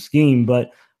Grantham scheme.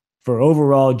 But for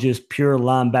overall just pure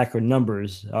linebacker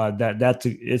numbers,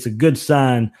 it's a good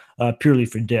sign purely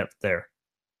for depth there.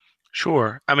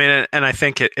 Sure. I mean, and I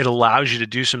think it allows you to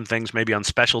do some things maybe on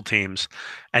special teams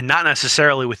and not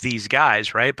necessarily with these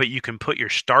guys, right? But you can put your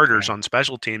starters on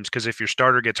special teams, because if your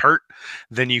starter gets hurt,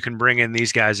 then you can bring in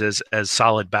these guys as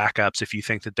solid backups if you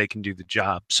think that they can do the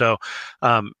job. So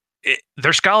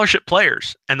they're scholarship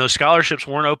players, and those scholarships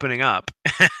weren't opening up.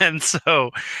 And so,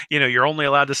 you're only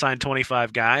allowed to sign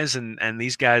 25 guys, and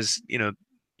these guys,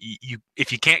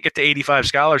 if you can't get to 85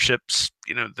 scholarships,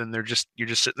 then you're just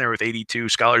sitting there with 82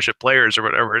 scholarship players or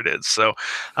whatever it is. So,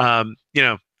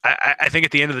 I think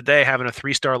at the end of the day, having a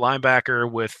 3-star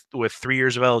linebacker with 3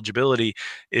 years of eligibility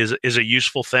is a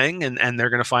useful thing, and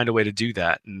they're going to find a way to do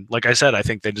that. And like I said, I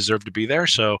think they deserve to be there.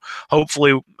 So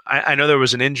hopefully, I know there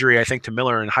was an injury, I think, to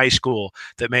Miller in high school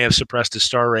that may have suppressed his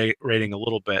star rating a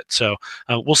little bit. So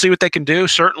we'll see what they can do.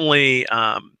 Certainly,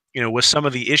 with some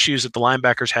of the issues that the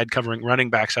linebackers had covering running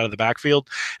backs out of the backfield,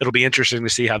 it'll be interesting to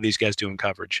see how these guys do in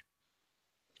coverage.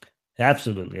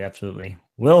 Absolutely. Absolutely.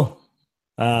 Well,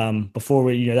 before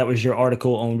we, that was your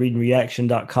article on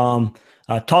readingreaction.com,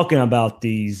 talking about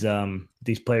these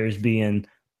players being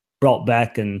brought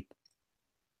back and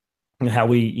how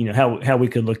we, how we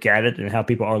could look at it and how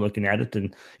people are looking at it,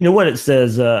 and what it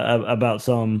says about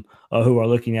some who are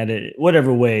looking at it,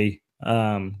 whatever way,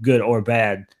 good or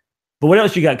bad. But what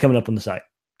else you got coming up on the site?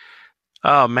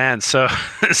 Oh man, so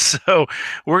I'm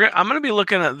going to be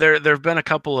looking at there've been a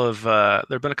couple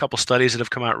studies that have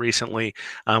come out recently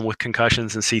with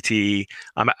concussions and CTE.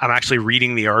 I'm actually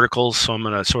reading the articles, so I'm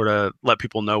going to sort of let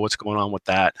people know what's going on with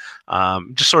that.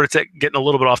 Just sort of getting a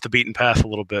little bit off the beaten path a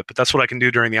little bit, but that's what I can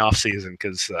do during the off season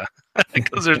because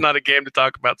there's not a game to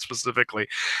talk about specifically.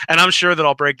 And I'm sure that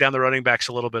I'll break down the running backs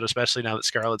a little bit, especially now that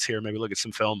Scarlett's here. Maybe look at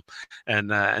some film and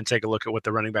take a look at what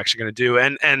the running backs are going to do.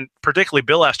 And particularly,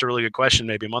 Bill asked a really good question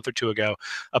maybe a month or two ago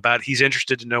about he's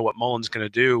interested to know what Mullen's going to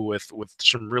do with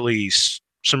some really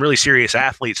serious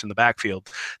athletes in the backfield,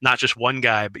 not just one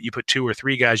guy, but you put 2 or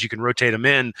 3 guys, you can rotate them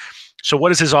in. So what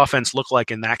does his offense look like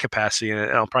in that capacity?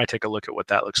 And I'll probably take a look at what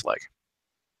that looks like.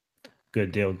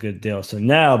 Good deal. So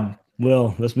now,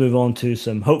 Will, let's move on to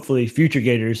some hopefully future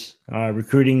Gators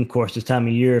recruiting. Of course, this time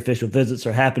of year, official visits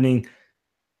are happening.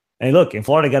 And look, in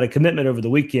Florida got a commitment over the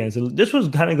weekend. So this was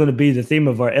kind of going to be the theme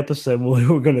of our episode when we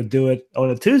were going to do it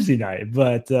on a Tuesday night.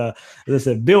 But as I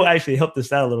said, Bill actually helped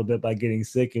us out a little bit by getting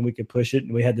sick, and we could push it.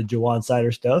 And we had the Jawan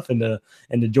Sider stuff and the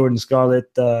Jordan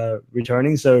Scarlett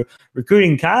returning. So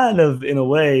recruiting kind of, in a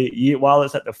way, while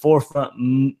it's at the forefront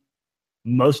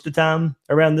most of the time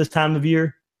around this time of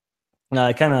year,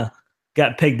 it kind of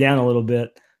got pegged down a little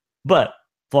bit. But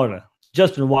Florida,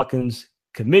 Justin Watkins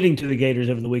committing to the Gators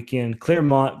over the weekend.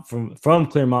 Claremont from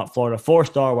Claremont, Florida,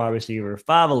 4-star wide receiver,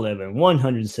 5'11",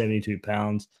 172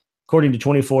 pounds. According to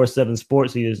 24/7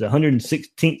 Sports, he is the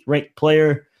 116th ranked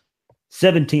player,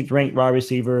 17th ranked wide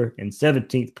receiver, and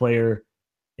 17th player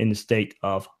in the state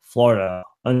of Florida.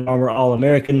 Under Armour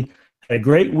All-American, had a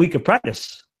great week of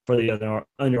practice for the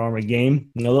Under Armour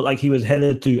game. It looked like he was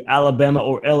headed to Alabama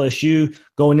or LSU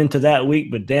going into that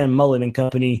week, but Dan Mullen and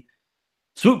company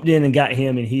swooped in and got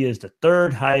him, and he is the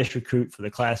 3rd highest recruit for the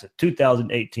class of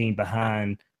 2018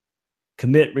 behind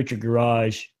commit Richard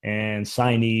Garage and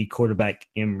signee quarterback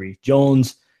Emory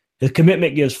Jones. His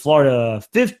commitment gives Florida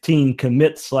 15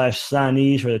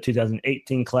 commit/signees for the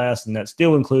 2018 class, and that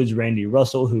still includes Randy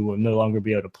Russell, who will no longer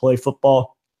be able to play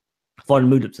football. Florida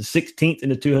moved up to 16th in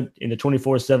the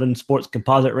 24/7 Sports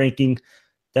composite ranking.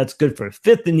 That's good for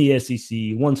 5th in the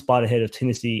SEC, 1 spot ahead of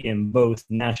Tennessee in both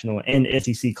national and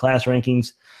SEC class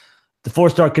rankings. The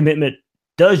 4-star commitment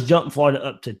does jump Florida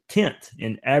up to 10th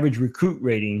in average recruit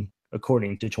rating,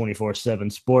 according to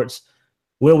 24/7 Sports.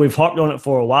 Will, we've harped on it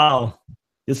for a while.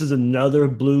 This is another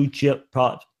blue chip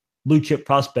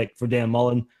prospect for Dan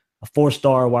Mullen, a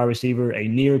 4-star wide receiver, a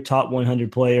near top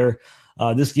 100 player.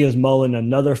 This gives Mullen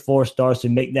another 4 stars to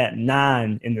make that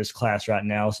 9 in this class right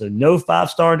now. So no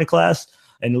 5-star in the class,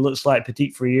 and it looks like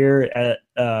Petit Frere at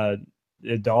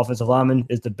the offensive lineman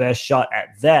is the best shot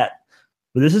at that.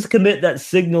 But this is a commit that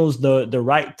signals the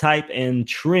right type and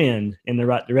trend in the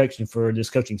right direction for this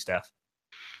coaching staff.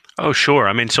 Oh, sure.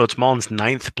 I mean, so it's Mullen's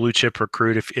 9th blue chip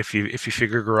recruit. If you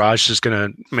figure Garage is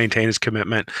going to maintain his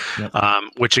commitment, Yep.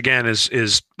 Which again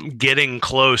is getting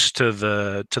close to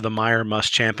the Meyer,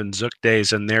 Muschamp, and Zook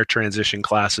days in their transition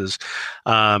classes.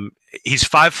 He's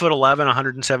 5'11",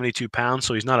 172 pounds,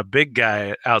 so he's not a big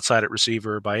guy outside at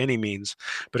receiver by any means.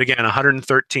 But again,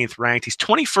 113th ranked. He's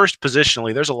 21st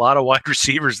positionally. There's a lot of wide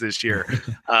receivers this year.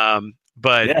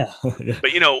 But Yeah.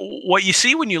 But what you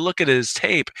see when you look at his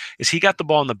tape is he got the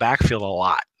ball in the backfield a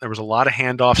lot. There was a lot of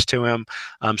handoffs to him,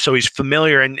 so he's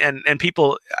familiar. And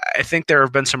people, I think there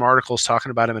have been some articles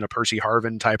talking about him in a Percy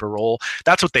Harvin type of role.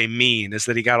 That's what they mean, is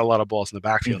that he got a lot of balls in the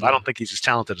backfield. Mm-hmm. I don't think he's as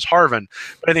talented as Harvin,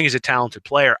 but I think he's a talented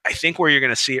player. I think where you're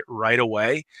going to see it right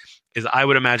away is I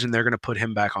would imagine they're going to put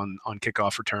him back on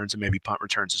kickoff returns and maybe punt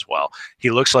returns as well.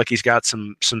 He looks like he's got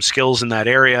some skills in that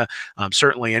area.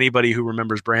 Certainly anybody who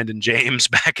remembers Brandon James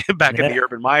back in the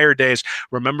Urban Meyer days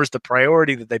remembers the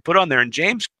priority that they put on there. And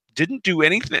James didn't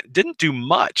do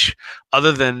much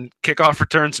other than kickoff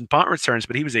returns and punt returns,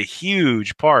 but he was a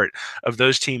huge part of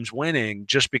those teams winning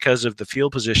just because of the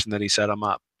field position that he set him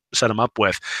up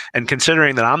with. And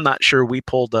considering that I'm not sure we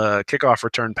pulled a kickoff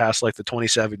return past like the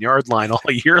 27-yard line all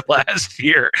year last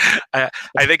year, I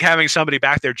think having somebody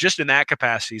back there just in that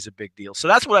capacity is a big deal. So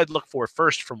that's what I'd look for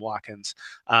first from Watkins.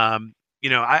 I'm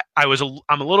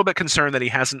a little bit concerned that he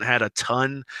hasn't had a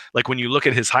ton. Like when you look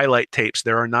at his highlight tapes,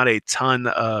 there are not a ton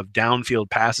of downfield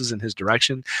passes in his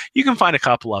direction. You can find a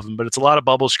couple of them, but it's a lot of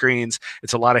bubble screens.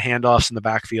 It's a lot of handoffs in the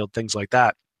backfield, things like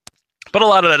that. But a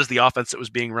lot of that is the offense that was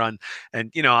being run.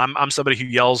 And, I'm somebody who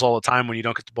yells all the time when you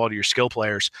don't get the ball to your skill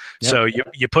players. Yep. So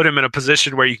you put him in a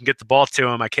position where you can get the ball to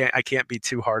him. I can't be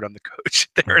too hard on the coach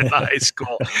there in the high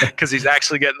school because he's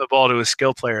actually getting the ball to his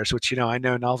skill players, which, I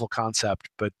know, novel concept.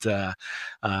 But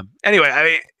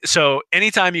anyway, so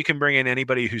anytime you can bring in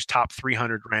anybody who's top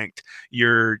 300 ranked,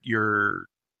 you're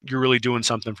really doing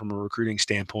something from a recruiting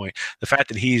standpoint. The fact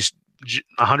that he's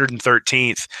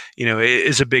 113th,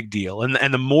 is a big deal.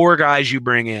 And the more guys you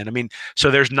bring in, so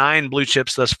there's 9 blue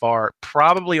chips thus far.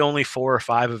 Probably only 4 or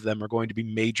 5 of them are going to be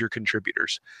major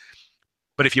contributors.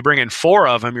 But if you bring in 4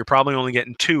 of them, you're probably only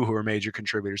getting 2 who are major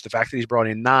contributors. The fact that he's brought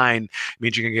in 9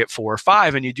 means you can get 4 or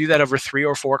 5, and you do that over 3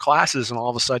 or 4 classes, and all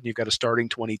of a sudden you've got a starting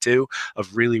 22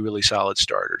 of really, really solid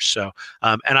starters. So,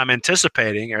 and I'm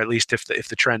anticipating, or at least if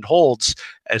the trend holds,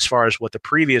 as far as what the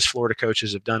previous Florida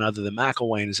coaches have done other than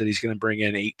McElwain, is that he's going to bring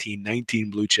in 18,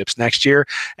 19 blue chips next year.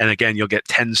 And again, you'll get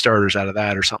 10 starters out of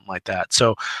that or something like that.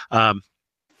 So,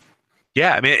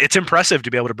 yeah, it's impressive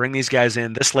to be able to bring these guys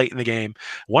in this late in the game.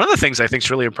 One of the things I think is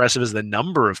really impressive is the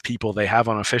number of people they have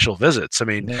on official visits.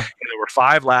 There were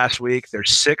 5 last week.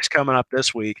 There's 6 coming up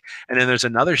this week, and then there's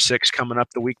another 6 coming up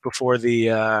the week before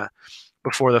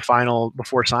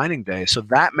before signing day. So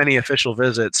that many official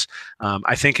visits,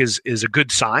 I think is a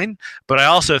good sign, but I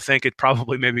also think it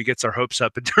probably maybe gets our hopes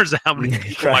up in terms of how many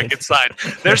people might get signed.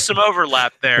 There's some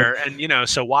overlap there. And,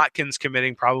 so Watkins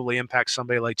committing probably impacts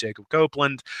somebody like Jacob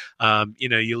Copeland.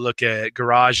 You look at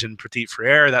Garage and Petit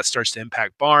Frere, that starts to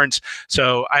impact Barnes.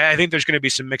 So I think there's going to be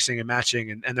some mixing and matching,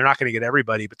 and they're not going to get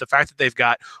everybody, but the fact that they've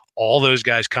got all those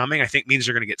guys coming, I think means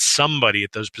they're going to get somebody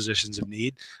at those positions of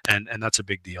need. And that's a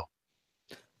big deal.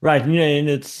 Right, and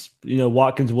it's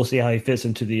Watkins. We'll see how he fits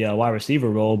into the wide receiver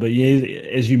role, but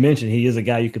as you mentioned, he is a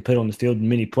guy you could put on the field in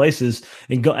many places.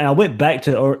 And I went back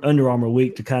to Under Armour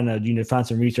Week to kind of find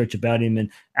some research about him. And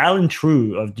Alan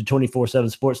True of the 24/7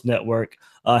 Sports Network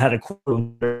had a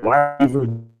quote: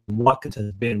 Watkins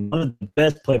has been one of the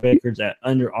best playmakers at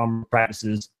Under Armour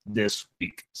practices this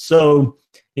week. So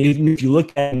if you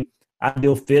look at him,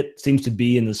 ideal fit seems to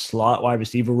be in the slot wide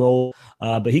receiver role,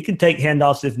 but he can take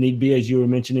handoffs if need be, as you were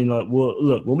mentioning.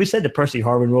 Look, when we said the Percy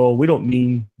Harvin role, we don't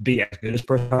mean be as good as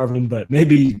Percy Harvin, but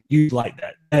maybe you like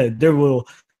that. There will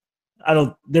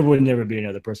never be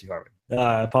another Percy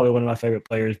Harvin. Probably one of my favorite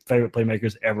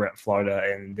playmakers ever at Florida,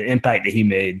 and the impact that he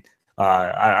made,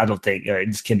 I don't think it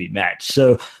just can be matched.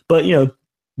 So, but you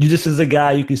just as a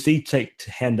guy you can see take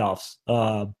handoffs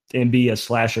and be a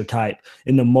slasher type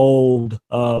in the mold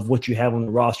of what you have on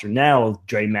the roster now of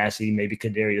Dre Massey, maybe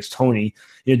Kadarius Toney.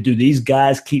 Do these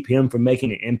guys keep him from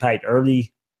making an impact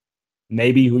early?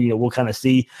 Maybe, we'll kind of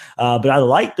see. But I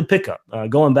like the pickup.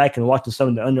 Going back and watching some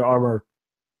of the Under Armour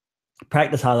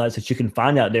practice highlights that you can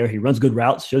find out there. He runs good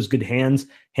routes, shows good hand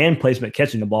placement,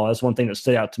 catching the ball. That's one thing that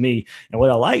stood out to me. And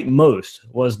what I liked most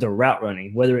was the route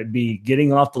running, whether it be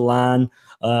getting off the line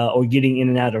or getting in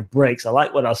and out of breaks. I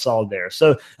like what I saw there.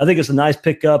 So I think it's a nice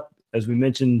pickup. As we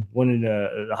mentioned, one of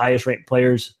the highest ranked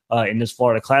players in this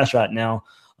Florida class right now.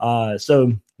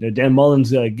 So Dan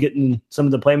Mullen's getting some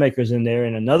of the playmakers in there.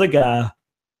 And another guy,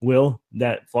 Will,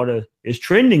 that Florida is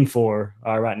trending for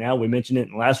right now. We mentioned it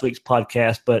in last week's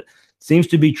podcast, but seems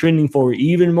to be trending for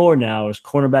even more now is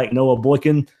cornerback Noah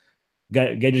Boykin.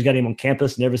 Gators got him on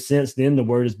campus, and ever since then, the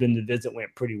word has been the visit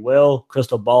went pretty well.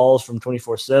 Crystal balls from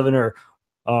 24/7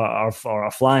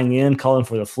 are flying in, calling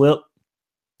for the flip.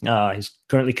 He's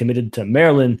currently committed to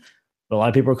Maryland, but a lot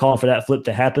of people are calling for that flip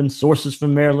to happen. Sources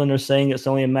from Maryland are saying it's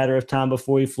only a matter of time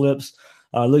before he flips.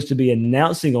 Looks to be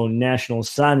announcing on National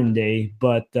Signing Day,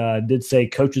 but did say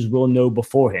coaches will know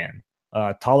beforehand.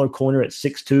 Taller corner at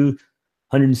 6'2",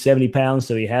 170 pounds,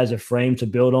 so he has a frame to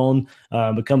build on,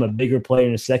 become a bigger player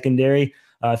in the secondary.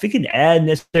 If he can add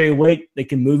necessary weight, they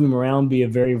can move him around, be a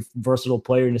very versatile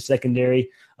player in the secondary.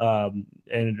 And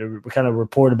the kind of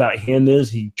report about him is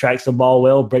he tracks the ball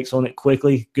well, breaks on it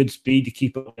quickly, good speed to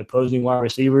keep up with opposing wide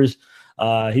receivers.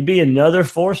 He'd be another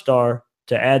 4-star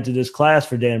to add to this class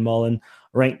for Dan Mullen,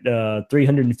 ranked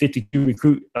 352nd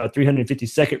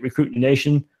recruit in the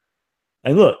nation.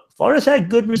 And look, Florida's had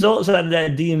good results out of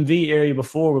that DMV area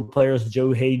before with players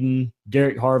Joe Hayden,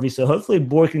 Derek Harvey. So hopefully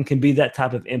Boykin can be that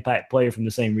type of impact player from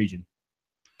the same region.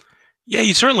 Yeah,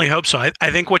 you certainly hope so.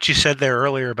 I think what you said there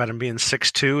earlier about him being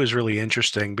 6'2" is really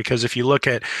interesting because if you look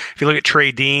at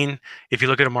Trey Dean, if you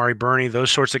look at Amari Burney,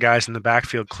 those sorts of guys in the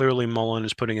backfield, clearly Mullen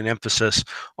is putting an emphasis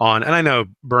on. And I know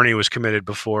Burney was committed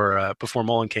before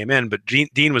Mullen came in, but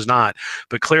Dean was not.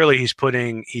 But clearly he's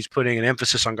putting an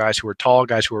emphasis on guys who are tall,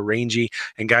 guys who are rangy,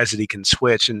 and guys that he can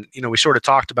switch. And we sort of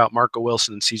talked about Marco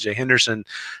Wilson and C.J. Henderson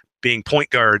being point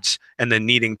guards and then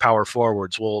needing power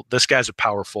forwards. Well, this guy's a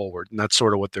power forward, and that's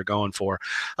sort of what they're going for.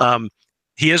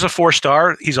 He is a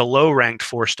 4-star. He's a low-ranked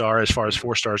 4-star as far as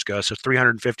 4-stars go, so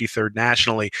 353rd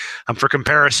nationally. For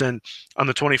comparison, on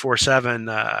the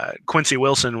 24/7, Quincy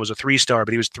Wilson was a 3-star,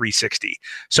 but he was 360.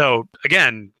 So,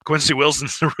 again, Quincy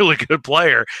Wilson's a really good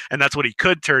player, and that's what he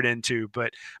could turn into.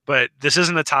 But this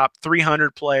isn't a top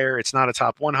 300 player. It's not a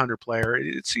top 100 player.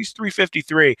 He's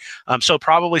 353. So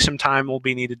probably some time will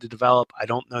be needed to develop. I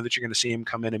don't know that you're going to see him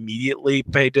come in immediately,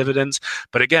 pay dividends.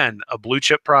 But, again, a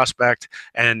blue-chip prospect,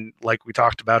 and like we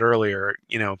talked about earlier,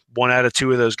 1 out of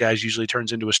 2 of those guys usually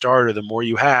turns into a starter. The more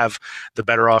you have, the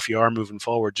better off you are moving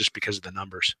forward just because of the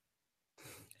numbers.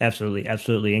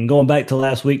 Absolutely. And going back to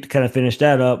last week to kind of finish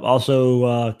that up,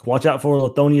 also watch out for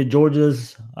Lithonia,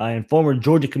 Georgia's and former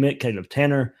Georgia commit Caleb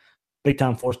Tanner,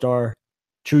 big-time 4-star,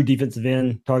 true defensive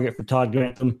end, target for Todd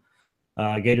Grantham.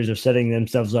 Gators are setting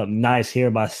themselves up nice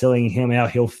here by selling him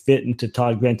out. He'll fit into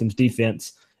Todd Grantham's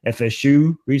defense.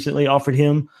 FSU recently offered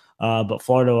him, but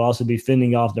Florida will also be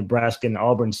fending off Nebraska and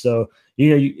Auburn. So,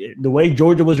 the way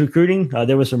Georgia was recruiting,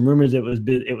 there was some rumors it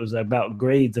was about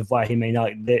grades of why he may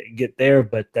not get there,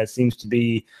 but that seems to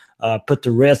be put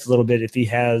to rest a little bit. If he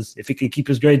can keep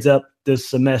his grades up this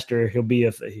semester, he'll be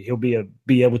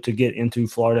able to get into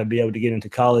Florida, be able to get into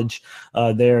college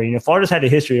there. Florida's had a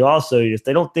history also. If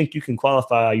they don't think you can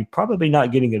qualify, you're probably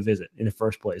not getting a visit in the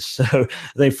first place. So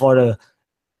I think Florida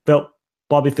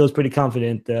Bobby feels pretty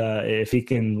confident if he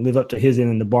can live up to his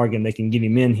end in the bargain, they can get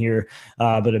him in here.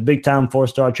 But a big-time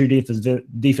 4-star true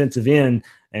defensive end,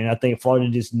 and I think Florida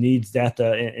just needs that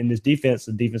in this defense,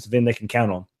 the defensive end they can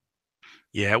count on.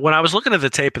 Yeah, when I was looking at the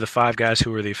tape of the 5 guys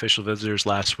who were the official visitors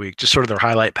last week, just sort of their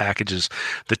highlight packages,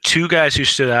 the 2 guys who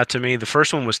stood out to me, the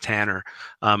first one was Tanner.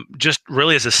 Just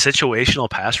really as a situational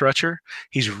pass rusher,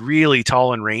 he's really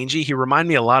tall and rangy. He reminded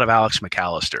me a lot of Alex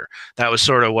McAllister. That was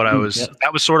sort of what I was. Yep.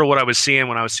 That was sort of what I was seeing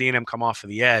when I was seeing him come off of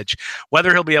the edge.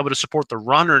 Whether he'll be able to support the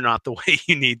run or not, the way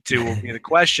you need to, will be the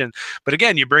question. But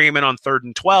again, you bring him in on 3rd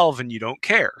and 12, and you don't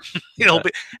care.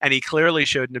 And he clearly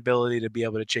showed an ability to be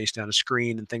able to chase down a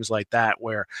screen and things like that.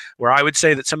 Where I would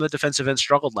say that some of the defensive ends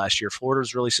struggled last year. Florida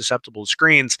was really susceptible to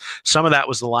screens. Some of that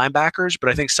was the linebackers, but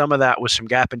I think some of that was some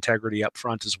gap integrity up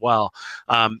front as well.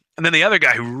 And then the other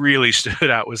guy who really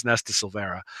stood out was Nesta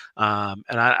Silvera.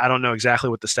 And I don't know exactly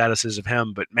what the status is of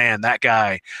him, but man, that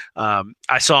guy,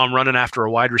 I saw him running after a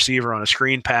wide receiver on a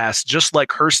screen pass, just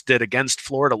like Hurst did against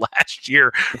Florida last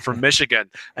year from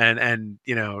Michigan. And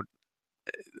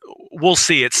we'll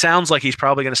see. It sounds like he's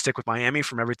probably going to stick with Miami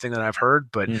from everything that I've heard.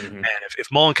 But man,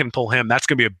 if Mullen can pull him, that's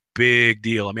going to be a big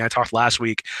deal. I mean, I talked last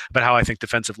week about how I think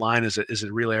defensive line is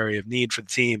a real area of need for the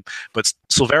team. But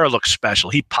Silvera looks special.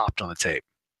 He popped on the tape.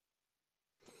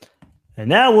 And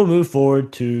now we'll move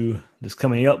forward to this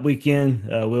coming up weekend.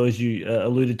 Will, as you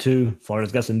alluded to,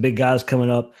 Florida's got some big guys coming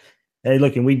up. Hey,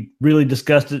 look, and we really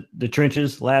discussed the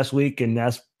trenches last week, and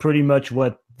that's pretty much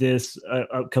what this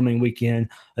upcoming weekend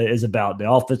is about. The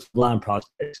offensive line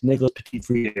prospects, Nicholas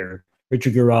Petit-Frere,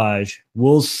 Richard Garage.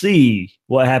 We'll see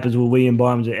what happens with William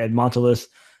Barnes at Montelus.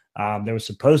 They were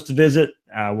supposed to visit.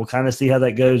 We'll kind of see how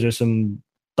that goes. There's some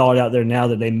thought out there now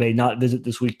that they may not visit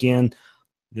this weekend.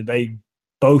 They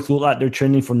both look like they're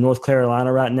trending for North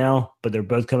Carolina right now, but they're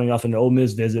both coming off an Ole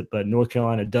Miss visit. But North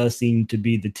Carolina does seem to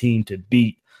be the team to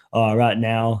beat right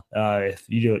now. If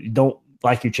you don't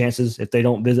like your chances if they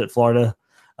don't visit Florida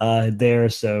there.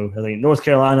 So I think North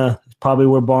Carolina is probably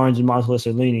where Barnes and Montelus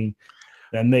are leaning.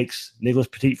 That makes Nicholas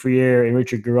Petit-Frere and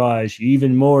Richard Garage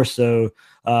even more so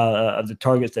of the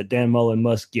targets that Dan Mullen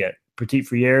must get.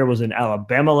 Petit-Frere was in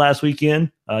Alabama last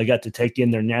weekend. Got to take in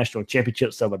their national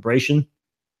championship celebration.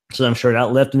 So I'm sure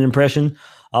that left an impression.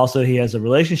 Also, he has a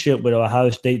relationship with Ohio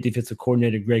State defensive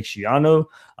coordinator Greg Schiano.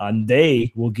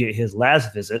 They will get his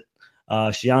last visit.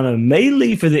 Schiano may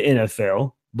leave for the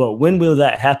NFL, but when will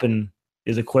that happen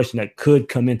is a question that could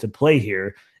come into play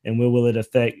here. And when will it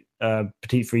affect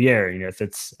Petit-Frere? If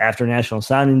it's after National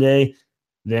Signing Day,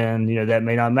 then, that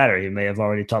may not matter. He may have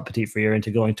already talked Petit-Frere into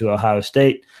going to Ohio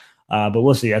State. But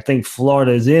we'll see. I think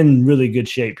Florida is in really good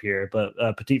shape here, but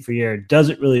Petit-Frere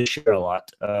doesn't really share a lot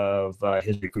of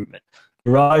his recruitment.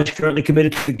 Garage currently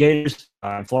committed to the Gators.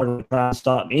 Florida will try to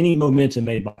stop any momentum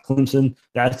made by Clemson.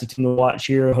 That's the team to watch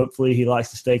here. Hopefully he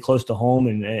likes to stay close to home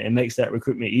and makes that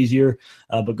recruitment easier.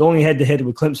 But going head-to-head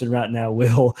with Clemson right now,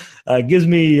 Will, gives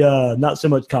me not so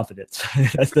much confidence.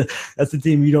 That's the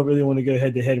team you don't really want to go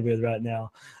head-to-head with right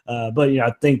now. But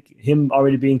I think him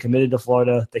already being committed to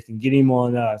Florida, they can get him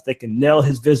on. If they can nail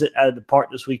his visit out of the park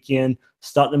this weekend,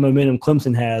 stop the momentum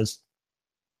Clemson has.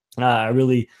 I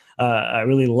really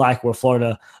like where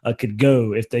Florida could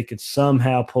go if they could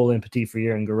somehow pull in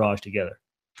Petit-Frere and Garage together.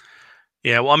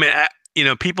 Yeah, well, I mean,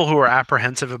 people who are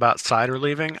apprehensive about Sider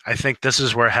leaving, I think this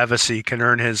is where Hevesy can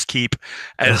earn his keep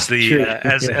as the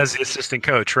as the assistant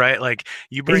coach, right? Like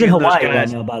you bring he's in Hawaii right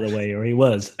now, by the way, or he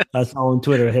was. I saw on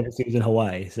Twitter Hevesy was in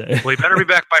Hawaii. So. Well, he better be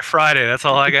back by Friday. That's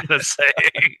all I got to say.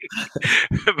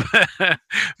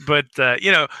 but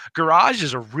Garage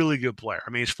is a really good player. I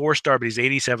mean, he's 4-star, but he's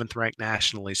 87th ranked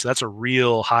nationally, so that's a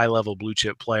real high-level blue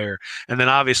chip player. And then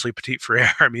obviously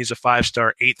Petit-Frere, I mean, he's a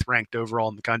 5-star, 8th ranked overall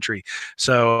in the country.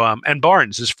 So and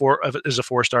Barnes is a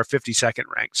 4-star, 52nd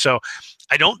ranked. So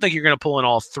I don't think you're going to pull in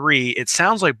all three. It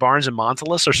sounds like Barnes and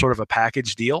Montelus are sort of a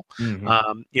package deal.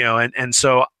 Mm-hmm. And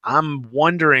so I'm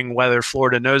wondering whether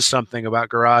Florida knows something about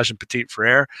Garage and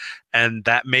Petit-Frere, and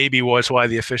that maybe was why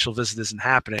the official visit isn't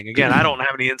happening. Again, I don't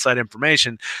have any inside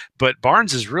information, but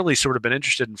Barnes has really sort of been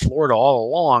interested in Florida all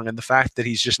along, and the fact that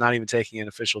he's just not even taking an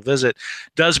official visit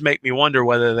does make me wonder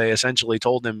whether they essentially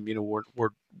told him,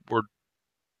 we're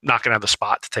not going to have the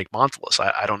spot to take Montelus.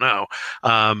 I don't know.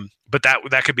 But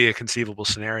that could be a conceivable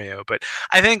scenario. But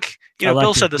I think,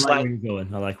 Bill said this. I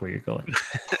like where you're going.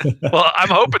 Well, I'm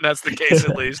hoping that's the case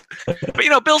at least.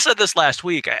 But, Bill said this last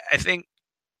week. I think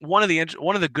one of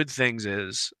the good things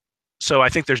is, so I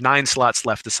think there's 9 slots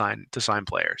left to sign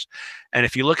players. And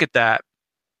if you look at that,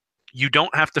 you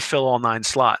don't have to fill all 9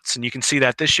 slots. And you can see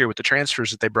that this year with the transfers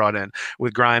that they brought in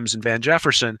with Grimes and Van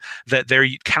Jefferson, that they're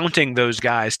counting those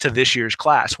guys to this year's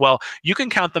class. Well, you can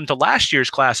count them to last year's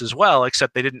class as well,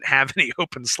 except they didn't have any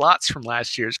open slots from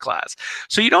last year's class.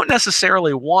 So you don't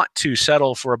necessarily want to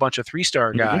settle for a bunch of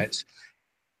 3-star guys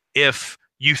if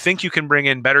you think you can bring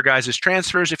in better guys as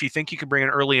transfers, if you think you can bring in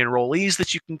early enrollees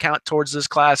that you can count towards this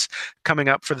class coming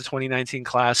up for the 2019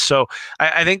 class. So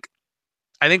I think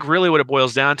really what it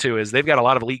boils down to is they've got a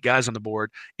lot of elite guys on the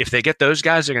board. If they get those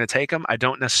guys, they're going to take them. I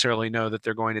don't necessarily know that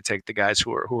they're going to take the guys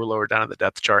who are lower down on the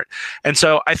depth chart. And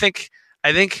so I think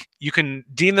you can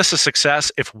deem this a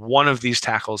success if one of these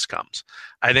tackles comes.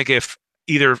 I think if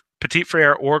either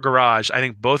Petit-Frere or Garage, I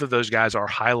think both of those guys are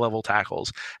high-level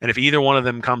tackles. And if either one of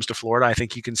them comes to Florida, I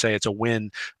think you can say it's a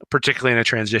win, particularly in a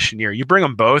transition year. You bring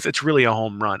them both, it's really a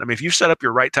home run. I mean, if you set up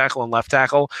your right tackle and left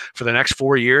tackle for the next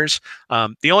 4 years,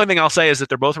 the only thing I'll say is that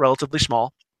they're both relatively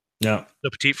small. Yeah. The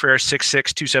Petit-Frere 6'6",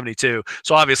 272.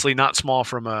 So obviously not small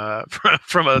from a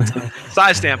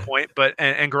size standpoint, but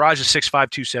and Garage is 6'5",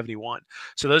 271.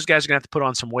 So those guys are gonna have to put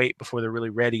on some weight before they're really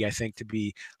ready, I think, to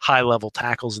be high level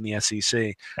tackles in the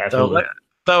SEC. Absolutely.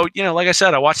 Though, like I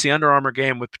said, I watched the Under Armour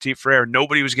game with Petit-Frere.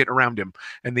 Nobody was getting around him,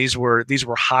 and these were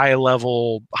high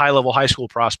level high school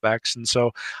prospects. And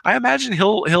so I imagine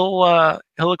he'll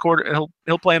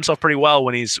play himself pretty well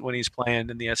when he's playing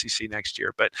in the SEC next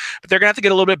year. But they're gonna have to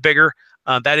get a little bit bigger.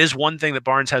 That is one thing that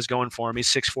Barnes has going for him. He's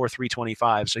 6'4",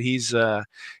 325, so he's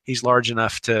large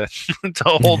enough to to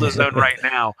hold his own right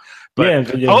now. But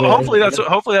hopefully that's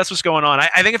what's going on.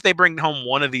 I think if they bring home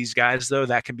one of these guys, though,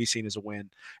 that can be seen as a win.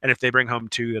 And if they bring home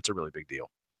two, that's a really big deal.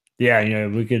 Yeah,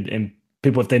 we could, and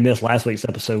people, if they missed last week's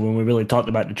episode when we really talked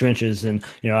about the trenches, and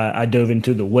I dove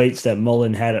into the weights that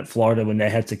Mullen had at Florida when they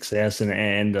had success,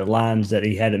 and the lines that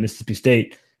he had at Mississippi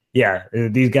State. Yeah,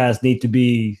 these guys need to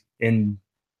be need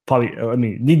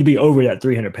to be over that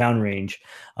 300-pound range,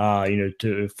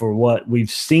 for what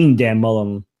we've seen Dan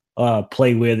Mullen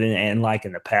play with and like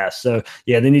in the past. So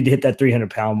yeah, they need to hit that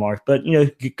 300-pound mark. But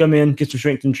come in, get some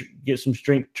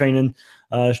strength training.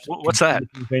 What's that?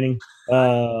 Training.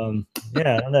 Yeah,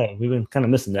 I don't know. We've been kind of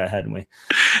missing that, hadn't we?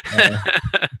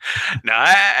 No,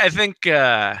 I think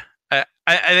I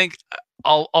think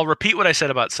I'll repeat what I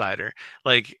said about Sider.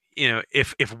 Like,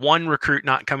 if one recruit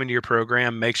not coming to your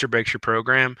program makes or breaks your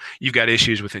program, you've got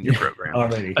issues within your program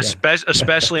already,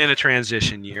 especially in a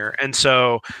transition year. And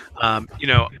so,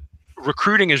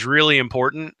 recruiting is really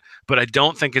important, but I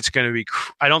don't think it's going to be.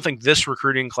 I don't think this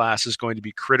recruiting class is going to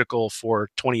be critical for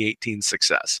 2018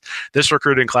 success. This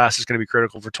recruiting class is going to be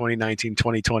critical for 2019,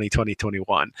 2020,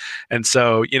 2021. And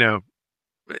so,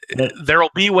 there will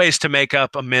be ways to make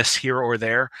up a miss here or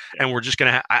there, and we're just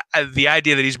going to the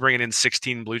idea that he's bringing in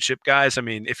 16 blue chip guys. I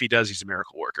mean, if he does, he's a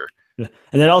miracle worker. And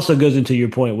that also goes into your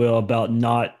point, Will, about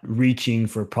not reaching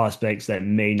for prospects that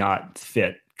may not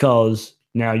fit, because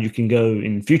now you can go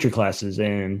in future classes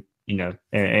and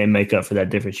make up for that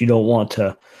difference. You don't want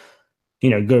to,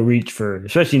 go reach for,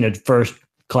 especially in the first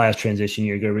class transition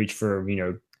year, go reach for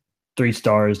 3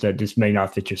 stars that just may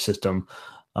not fit your system.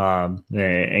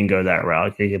 And go that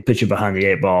route. It can put you behind the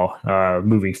 8 ball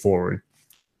moving forward.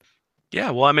 Yeah,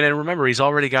 well, I mean, and remember, he's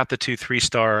already got the 2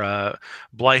 3-star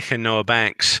Blythe and Noah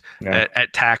Banks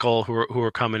at tackle who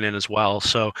are coming in as well.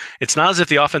 So it's not as if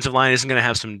the offensive line isn't going to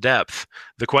have some depth.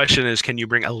 The question is, can you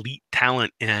bring elite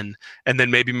talent in and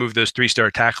then maybe move those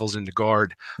 3-star tackles into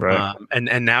guard? Right.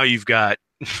 And now you've got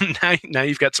now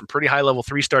you've got some pretty high level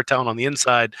 3-star talent on the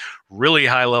inside, really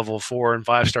high level 4 and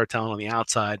 5-star talent on the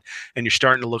outside, and you're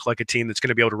starting to look like a team that's going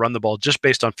to be able to run the ball just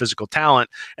based on physical talent.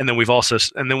 And then we've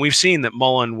seen that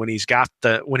Mullen, when he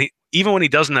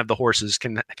doesn't have the horses,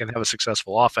 can have a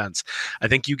successful offense. I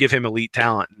think you give him elite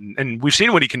talent, and we've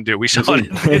seen what he can do. We saw it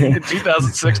in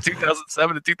 2006,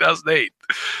 2007, and 2008.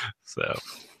 So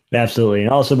absolutely. And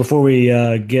also, before we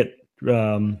get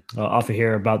off of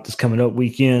here about this coming up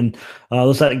weekend,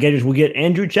 looks like the Gators will get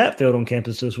Andrew Chatfield on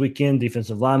campus this weekend,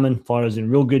 defensive lineman. Florida's in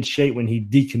real good shape when he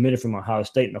decommitted from Ohio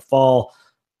State in the fall.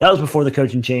 That was before the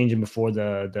coaching change and before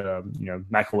the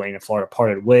McElwain and Florida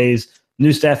parted ways.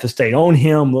 New staff has stayed on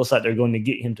him. Looks like they're going to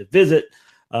get him to visit.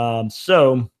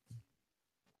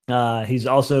 He's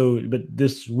also, but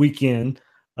this weekend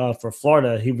for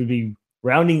Florida, he would be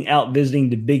rounding out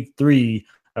visiting the Big Three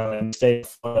in the state of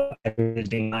Florida,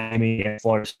 visiting Miami and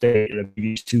Florida State in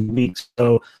these 2 weeks.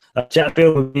 So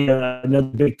Chatfield would be another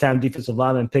big-time defensive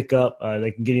lineman pickup.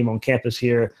 They can get him on campus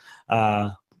here.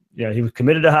 He was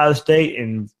committed to Ohio State,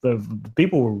 and the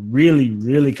people were really,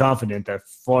 really confident that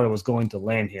Florida was going to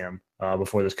land him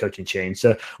before this coaching change.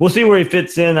 So we'll see where he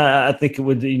fits in. I think it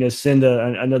would, send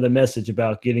another message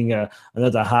about getting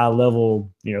another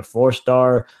high-level,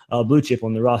 4-star blue chip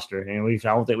on the roster, and I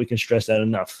don't think we can stress that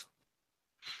enough.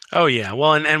 Oh yeah,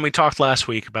 well, and we talked last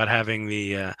week about having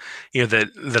the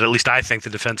that at least I think the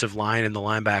defensive line and the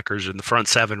linebackers and the front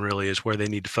 7 really is where they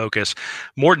need to focus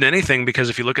more than anything, because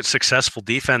if you look at successful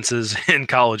defenses in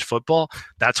college football,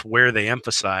 that's where they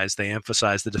emphasize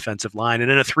the defensive line.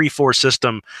 And in a 3-4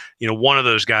 system, one of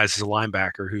those guys is a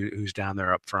linebacker who's down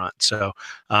there up front. So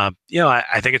I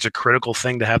think it's a critical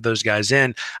thing to have those guys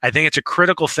in. I think it's a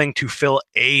critical thing to fill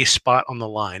a spot on the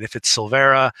line. If it's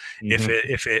Silvera,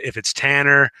 if it's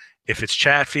Tanner, if it's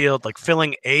Chatfield, like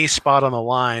filling a spot on the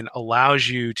line allows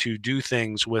you to do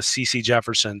things with CeCe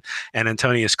Jefferson and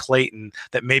Antonius Clayton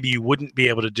that maybe you wouldn't be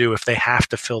able to do if they have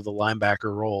to fill the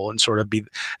linebacker role and sort of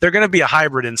they're going to be a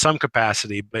hybrid in some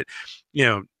capacity, but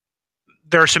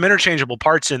there are some interchangeable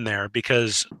parts in there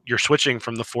because you're switching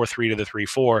from the 4-3 to the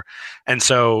 3-4. And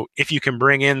so if you can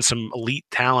bring in some elite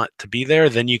talent to be there,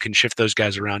 then you can shift those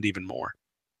guys around even more.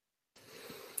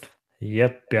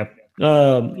 Yep.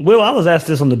 Will, I was asked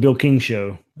this on the Bill King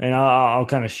show, and I'll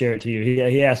kind of share it to you.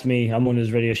 He asked me, I'm on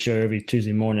his radio show every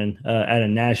Tuesday morning out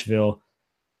in Nashville,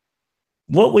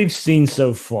 what we've seen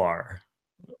so far.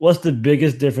 What's the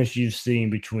biggest difference you've seen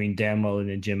between Dan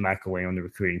Mullen and Jim McElwain on the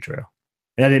recruiting trail?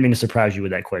 And I didn't mean to surprise you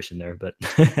with that question there, but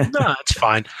No, it's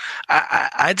fine.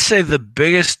 I'd say the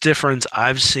biggest difference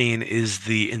I've seen is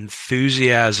the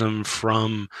enthusiasm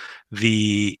from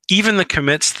even the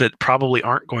commits that probably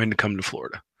aren't going to come to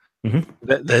Florida. Mhm.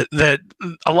 That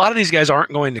a lot of these guys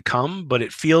aren't going to come, but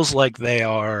it feels like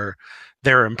they're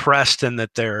impressed and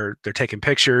that they're taking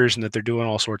pictures and that they're doing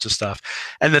all sorts of stuff.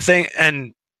 And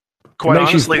quite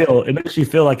honestly, it makes you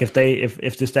feel like if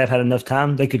the staff had enough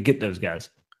time, they could get those guys.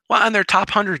 Well, and they're top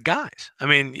 100 guys. I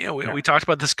mean, we talked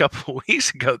about this a couple of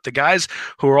weeks ago. The guys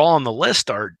who are all on the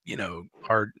list are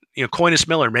Coinus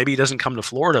Miller. Maybe he doesn't come to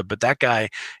Florida, but that guy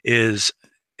is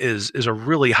a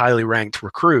really highly ranked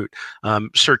recruit.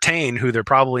 Surtain, who they're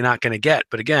probably not going to get,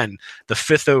 but again, the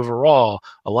 5th overall.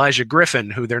 Elijah Griffin,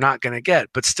 who they're not going to get,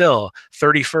 but still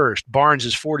 31st. Barnes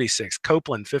is 46th.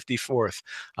 Copeland 54th.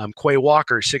 Quay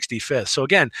Walker 65th. So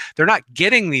again, they're not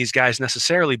getting these guys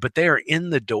necessarily, but they are in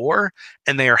the door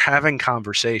and they are having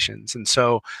conversations. And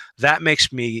so that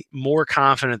makes me more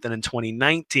confident than in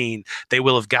 2019 they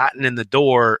will have gotten in the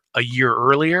door a year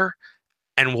earlier,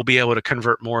 and we'll be able to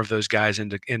convert more of those guys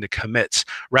into commits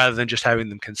rather than just having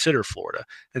them consider Florida.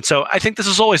 And so I think this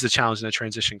is always the challenge in a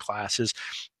transition class is,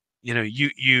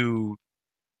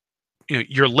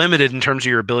 you're limited in terms of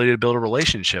your ability to build a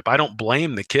relationship. I don't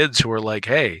blame the kids who are like,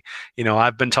 hey,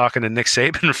 I've been talking to Nick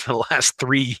Saban for the last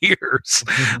 3 years.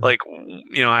 Like,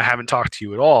 I haven't talked to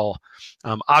you at all.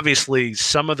 Obviously,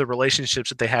 some of the relationships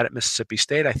that they had at Mississippi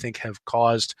State, I think, have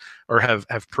caused or have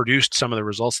produced some of the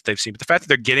results that they've seen. But the fact that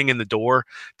they're getting in the door,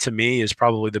 to me, is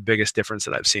probably the biggest difference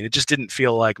that I've seen. It just didn't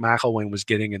feel like McElwain was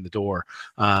getting in the door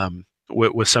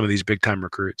with some of these big-time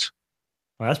recruits.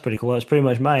 Well, that's pretty cool. That's pretty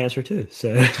much my answer too.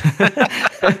 So,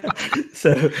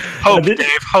 hope,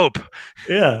 Dave, hope.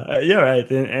 Yeah, right.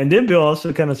 And then Bill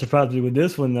also kind of surprised me with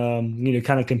this one.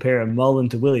 Kind of comparing Mullen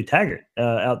to Willie Taggart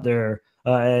out there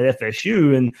at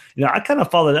FSU, and I kind of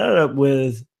followed that up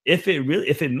with if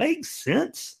it makes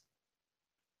sense,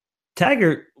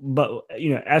 Taggart, but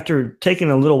after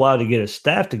taking a little while to get his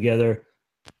staff together,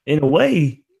 in a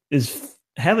way, is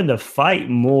having to fight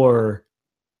more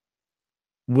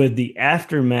with the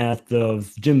aftermath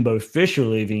of Jimbo Fisher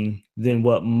leaving than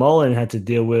what Mullen had to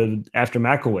deal with after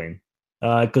McElwain.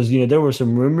 Because, there were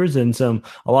some rumors and a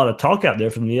lot of talk out there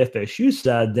from the FSU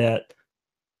side that,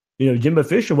 Jimbo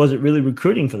Fisher wasn't really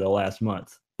recruiting for the last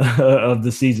month of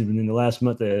the season and in the last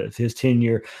month of his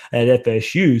tenure at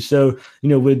FSU. So,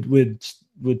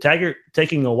 with Taggart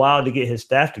taking a while to get his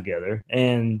staff together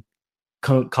and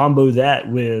combo that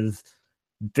with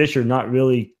Fisher not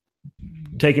really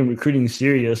taking recruiting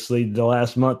seriously the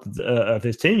last month of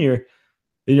his tenure,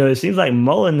 it seems like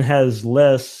Mullen has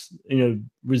less,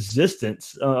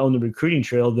 resistance on the recruiting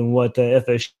trail than what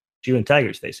FSU and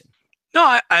Tigers facing.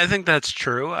 No, I think that's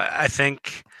true. I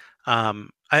think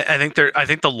the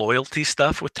loyalty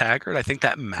stuff with Taggart, I think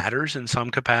that matters in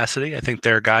some capacity. I think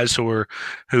there are guys who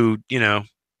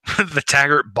the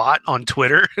Taggart bot on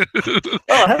Twitter who's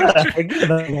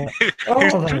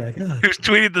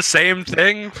tweeted the same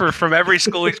thing from every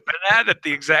school he's been at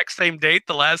the exact same date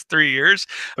the last 3 years.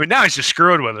 I mean, now he's just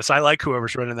screwing with us. I like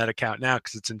whoever's running that account now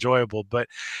because it's enjoyable. But,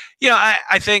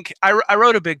 I think I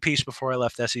wrote a big piece before I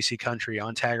left SEC Country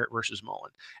on Taggart versus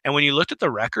Mullen. And when you looked at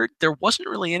the record, there wasn't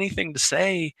really anything to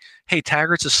say, hey,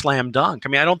 Taggart's a slam dunk. I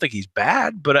mean, I don't think he's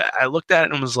bad, but I looked at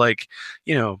it and was like,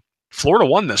 Florida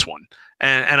won this one.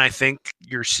 And I think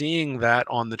you're seeing that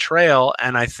on the trail,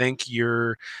 and I think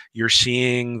you're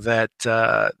seeing that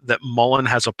that Mullen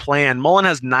has a plan. Mullen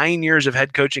has 9 years of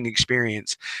head coaching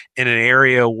experience in an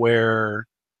area where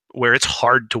it's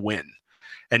hard to win.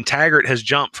 And Taggart has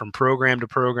jumped from program to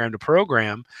program to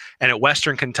program. And at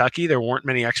Western Kentucky, there weren't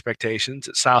many expectations.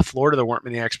 At South Florida, there weren't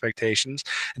many expectations.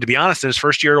 And to be honest, in his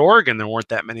first year at Oregon, there weren't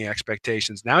that many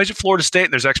expectations. Now he's at Florida State,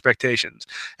 and there's expectations.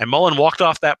 And Mullen walked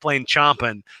off that plane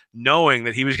chomping, knowing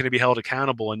that he was going to be held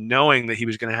accountable and knowing that he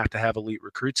was going to have elite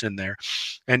recruits in there.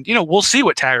 And, we'll see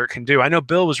what Taggart can do. I know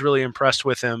Bill was really impressed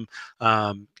with him,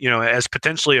 as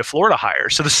potentially a Florida hire.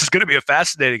 So this is going to be a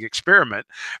fascinating experiment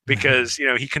because,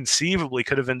 he conceivably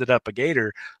could have ended up a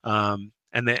Gator.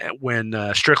 And then when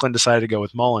Strickland decided to go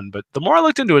with Mullen. But the more I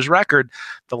looked into his record,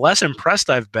 the less impressed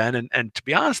I've been. And to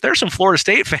be honest, there's some Florida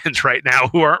State fans right now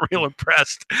who aren't real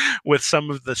impressed with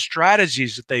some of the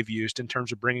strategies that they've used in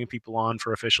terms of bringing people on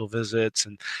for official visits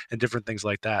and different things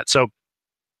like that. So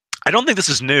I don't think this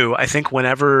is new. I think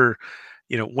whenever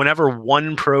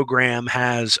one program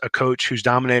has a coach who's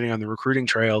dominating on the recruiting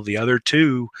trail, the other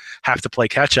two have to play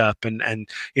catch up. And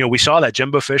we saw that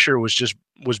Jimbo Fisher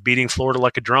was beating Florida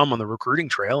like a drum on the recruiting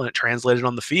trail, and it translated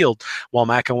on the field while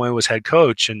McElwain was head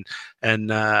coach. And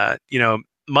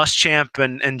Muschamp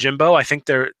and Jimbo, I think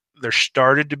there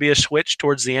started to be a switch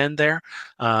towards the end there.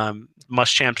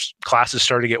 Muschamps classes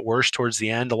started to get worse towards the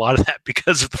end. A lot of that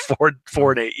because of the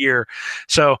 4 to 8 year.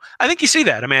 So I think you see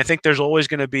that. I mean, I think there's always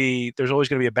going to be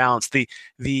a balance.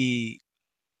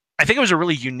 I think it was a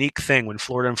really unique thing when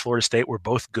Florida and Florida State were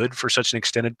both good for such an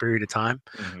extended period of time.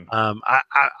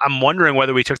 I'm wondering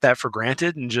whether we took that for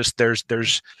granted and just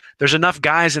there's enough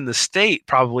guys in the state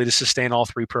probably to sustain all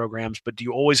three programs, but do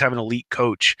you always have an elite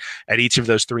coach at each of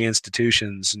those three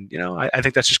institutions? And, I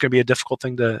think that's just going to be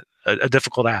a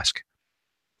difficult ask.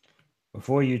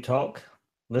 Before you talk,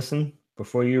 listen.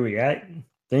 Before you react,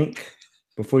 think.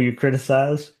 Before you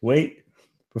criticize, wait.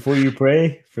 Before you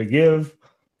pray, forgive.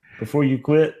 Before you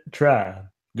quit, try.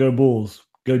 Go Bulls.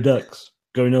 Go Ducks.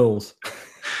 Go Knowles.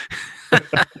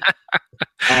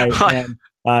 I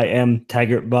am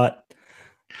Taggart Bot.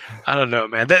 I don't know,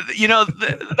 man. That's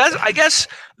I guess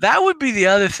that would be the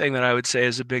other thing that I would say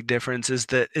is a big difference is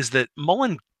that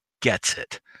Mullen gets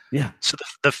it. Yeah. So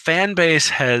the fan base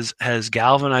has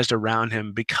galvanized around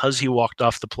him because he walked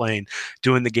off the plane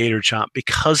doing the Gator chomp,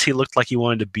 because he looked like he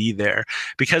wanted to be there,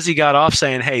 because he got off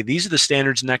saying, hey, these are the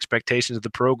standards and expectations of the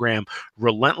program,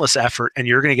 relentless effort, and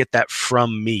you're going to get that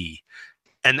from me.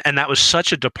 And that was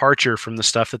such a departure from the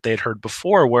stuff that they had heard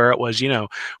before, where it was,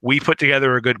 we put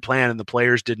together a good plan and the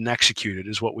players didn't execute it,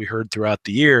 is what we heard throughout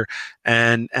the year.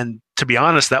 And to be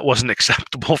honest, that wasn't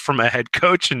acceptable from a head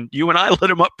coach. And you and I lit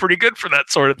him up pretty good for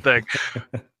that sort of thing.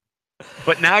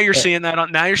 But now you're seeing that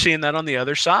on the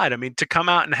other side. I mean, to come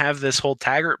out and have this whole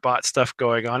Taggart Bot stuff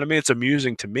going on, I mean, it's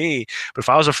amusing to me. But if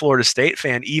I was a Florida State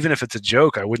fan, even if it's a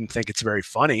joke, I wouldn't think it's very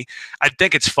funny. I'd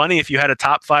think it's funny if you had a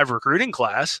top 5 recruiting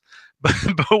class.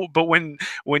 But when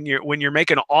you're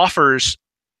making offers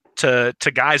to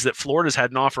guys that Florida's had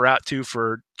an offer out to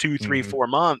for 2, 3, 4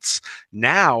 months,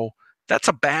 now that's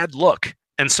a bad look.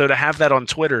 And so to have that on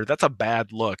Twitter, that's a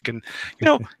bad look. And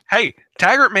hey,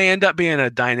 Taggart may end up being a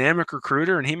dynamic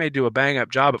recruiter, and he may do a bang up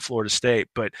job at Florida State.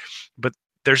 But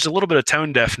there's a little bit of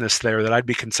tone deafness there that I'd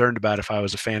be concerned about if I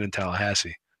was a fan in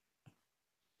Tallahassee.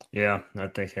 Yeah, I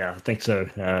think so.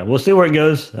 We'll see where it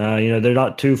goes. They're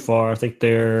not too far. I think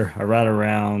they're right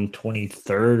around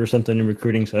 23rd or something in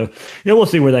recruiting. So, we'll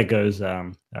see where that goes.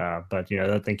 But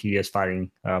I think he is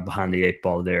fighting behind the 8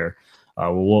 ball there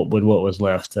with what was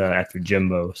left after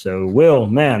Jimbo. So, Will,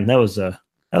 man, that was a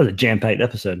jam-packed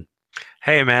episode.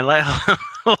 Hey, man, like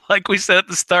we said at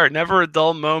the start, never a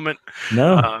dull moment.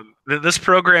 No. This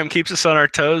program keeps us on our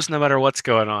toes no matter what's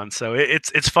going on. So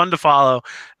it's fun to follow.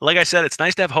 Like I said, it's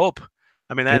nice to have hope.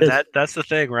 I mean, that's the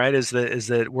thing, right? Is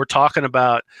that we're talking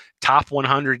about top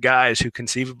 100 guys who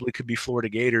conceivably could be Florida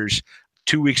Gators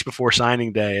 2 weeks before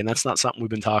signing day. And that's not something we've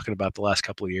been talking about the last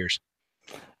couple of years.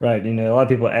 Right. A lot of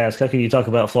people ask, how can you talk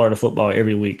about Florida football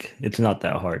every week? It's not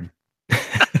that hard.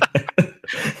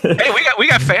 Hey, we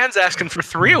got fans asking for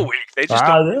 3 a week. They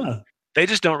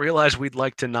just don't realize we'd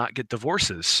like to not get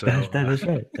divorces. So. That is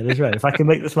right. That is right. If I can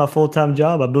make this my full-time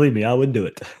job, believe me, I would do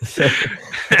it. So.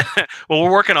 Well,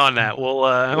 we're working on that.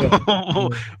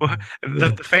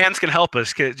 The fans can help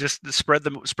us. Just spread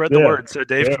the word so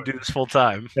Dave can do this full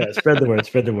time. Yeah, spread the word.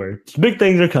 Spread the word. Big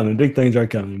things are coming. But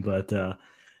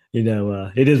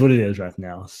it is what it is right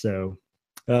now. So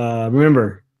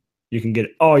remember, you can get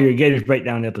all your Gators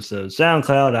Breakdown episodes: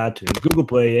 SoundCloud, iTunes, Google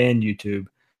Play, and YouTube.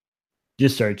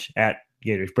 Just search at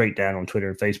Gators Breakdown on Twitter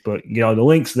and Facebook. You get all the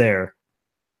links there.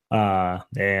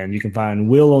 And you can find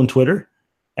Will on Twitter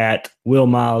at Will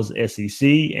Miles SEC,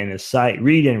 and his site,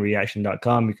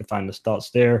 readandreaction.com. You can find his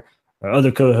thoughts there. Our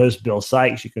other co-host, Bill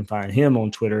Sykes, you can find him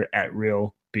on Twitter at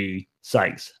Real B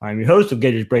Sykes. I'm your host of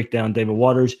Gators Breakdown, David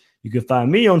Waters. You can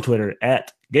find me on Twitter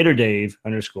at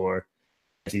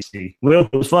GatorDave_SEC. Will,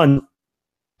 it was fun.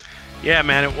 Yeah,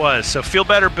 man, it was. So feel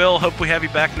better, Bill. Hope we have you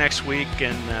back next week.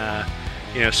 And,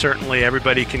 certainly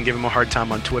everybody can give him a hard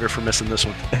time on Twitter for missing this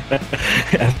one.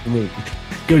 Absolutely.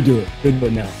 Go do it. Go do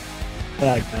it now. All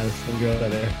right, guys. I'm going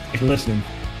out there. Thanks for listening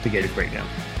to Gators Breakdown.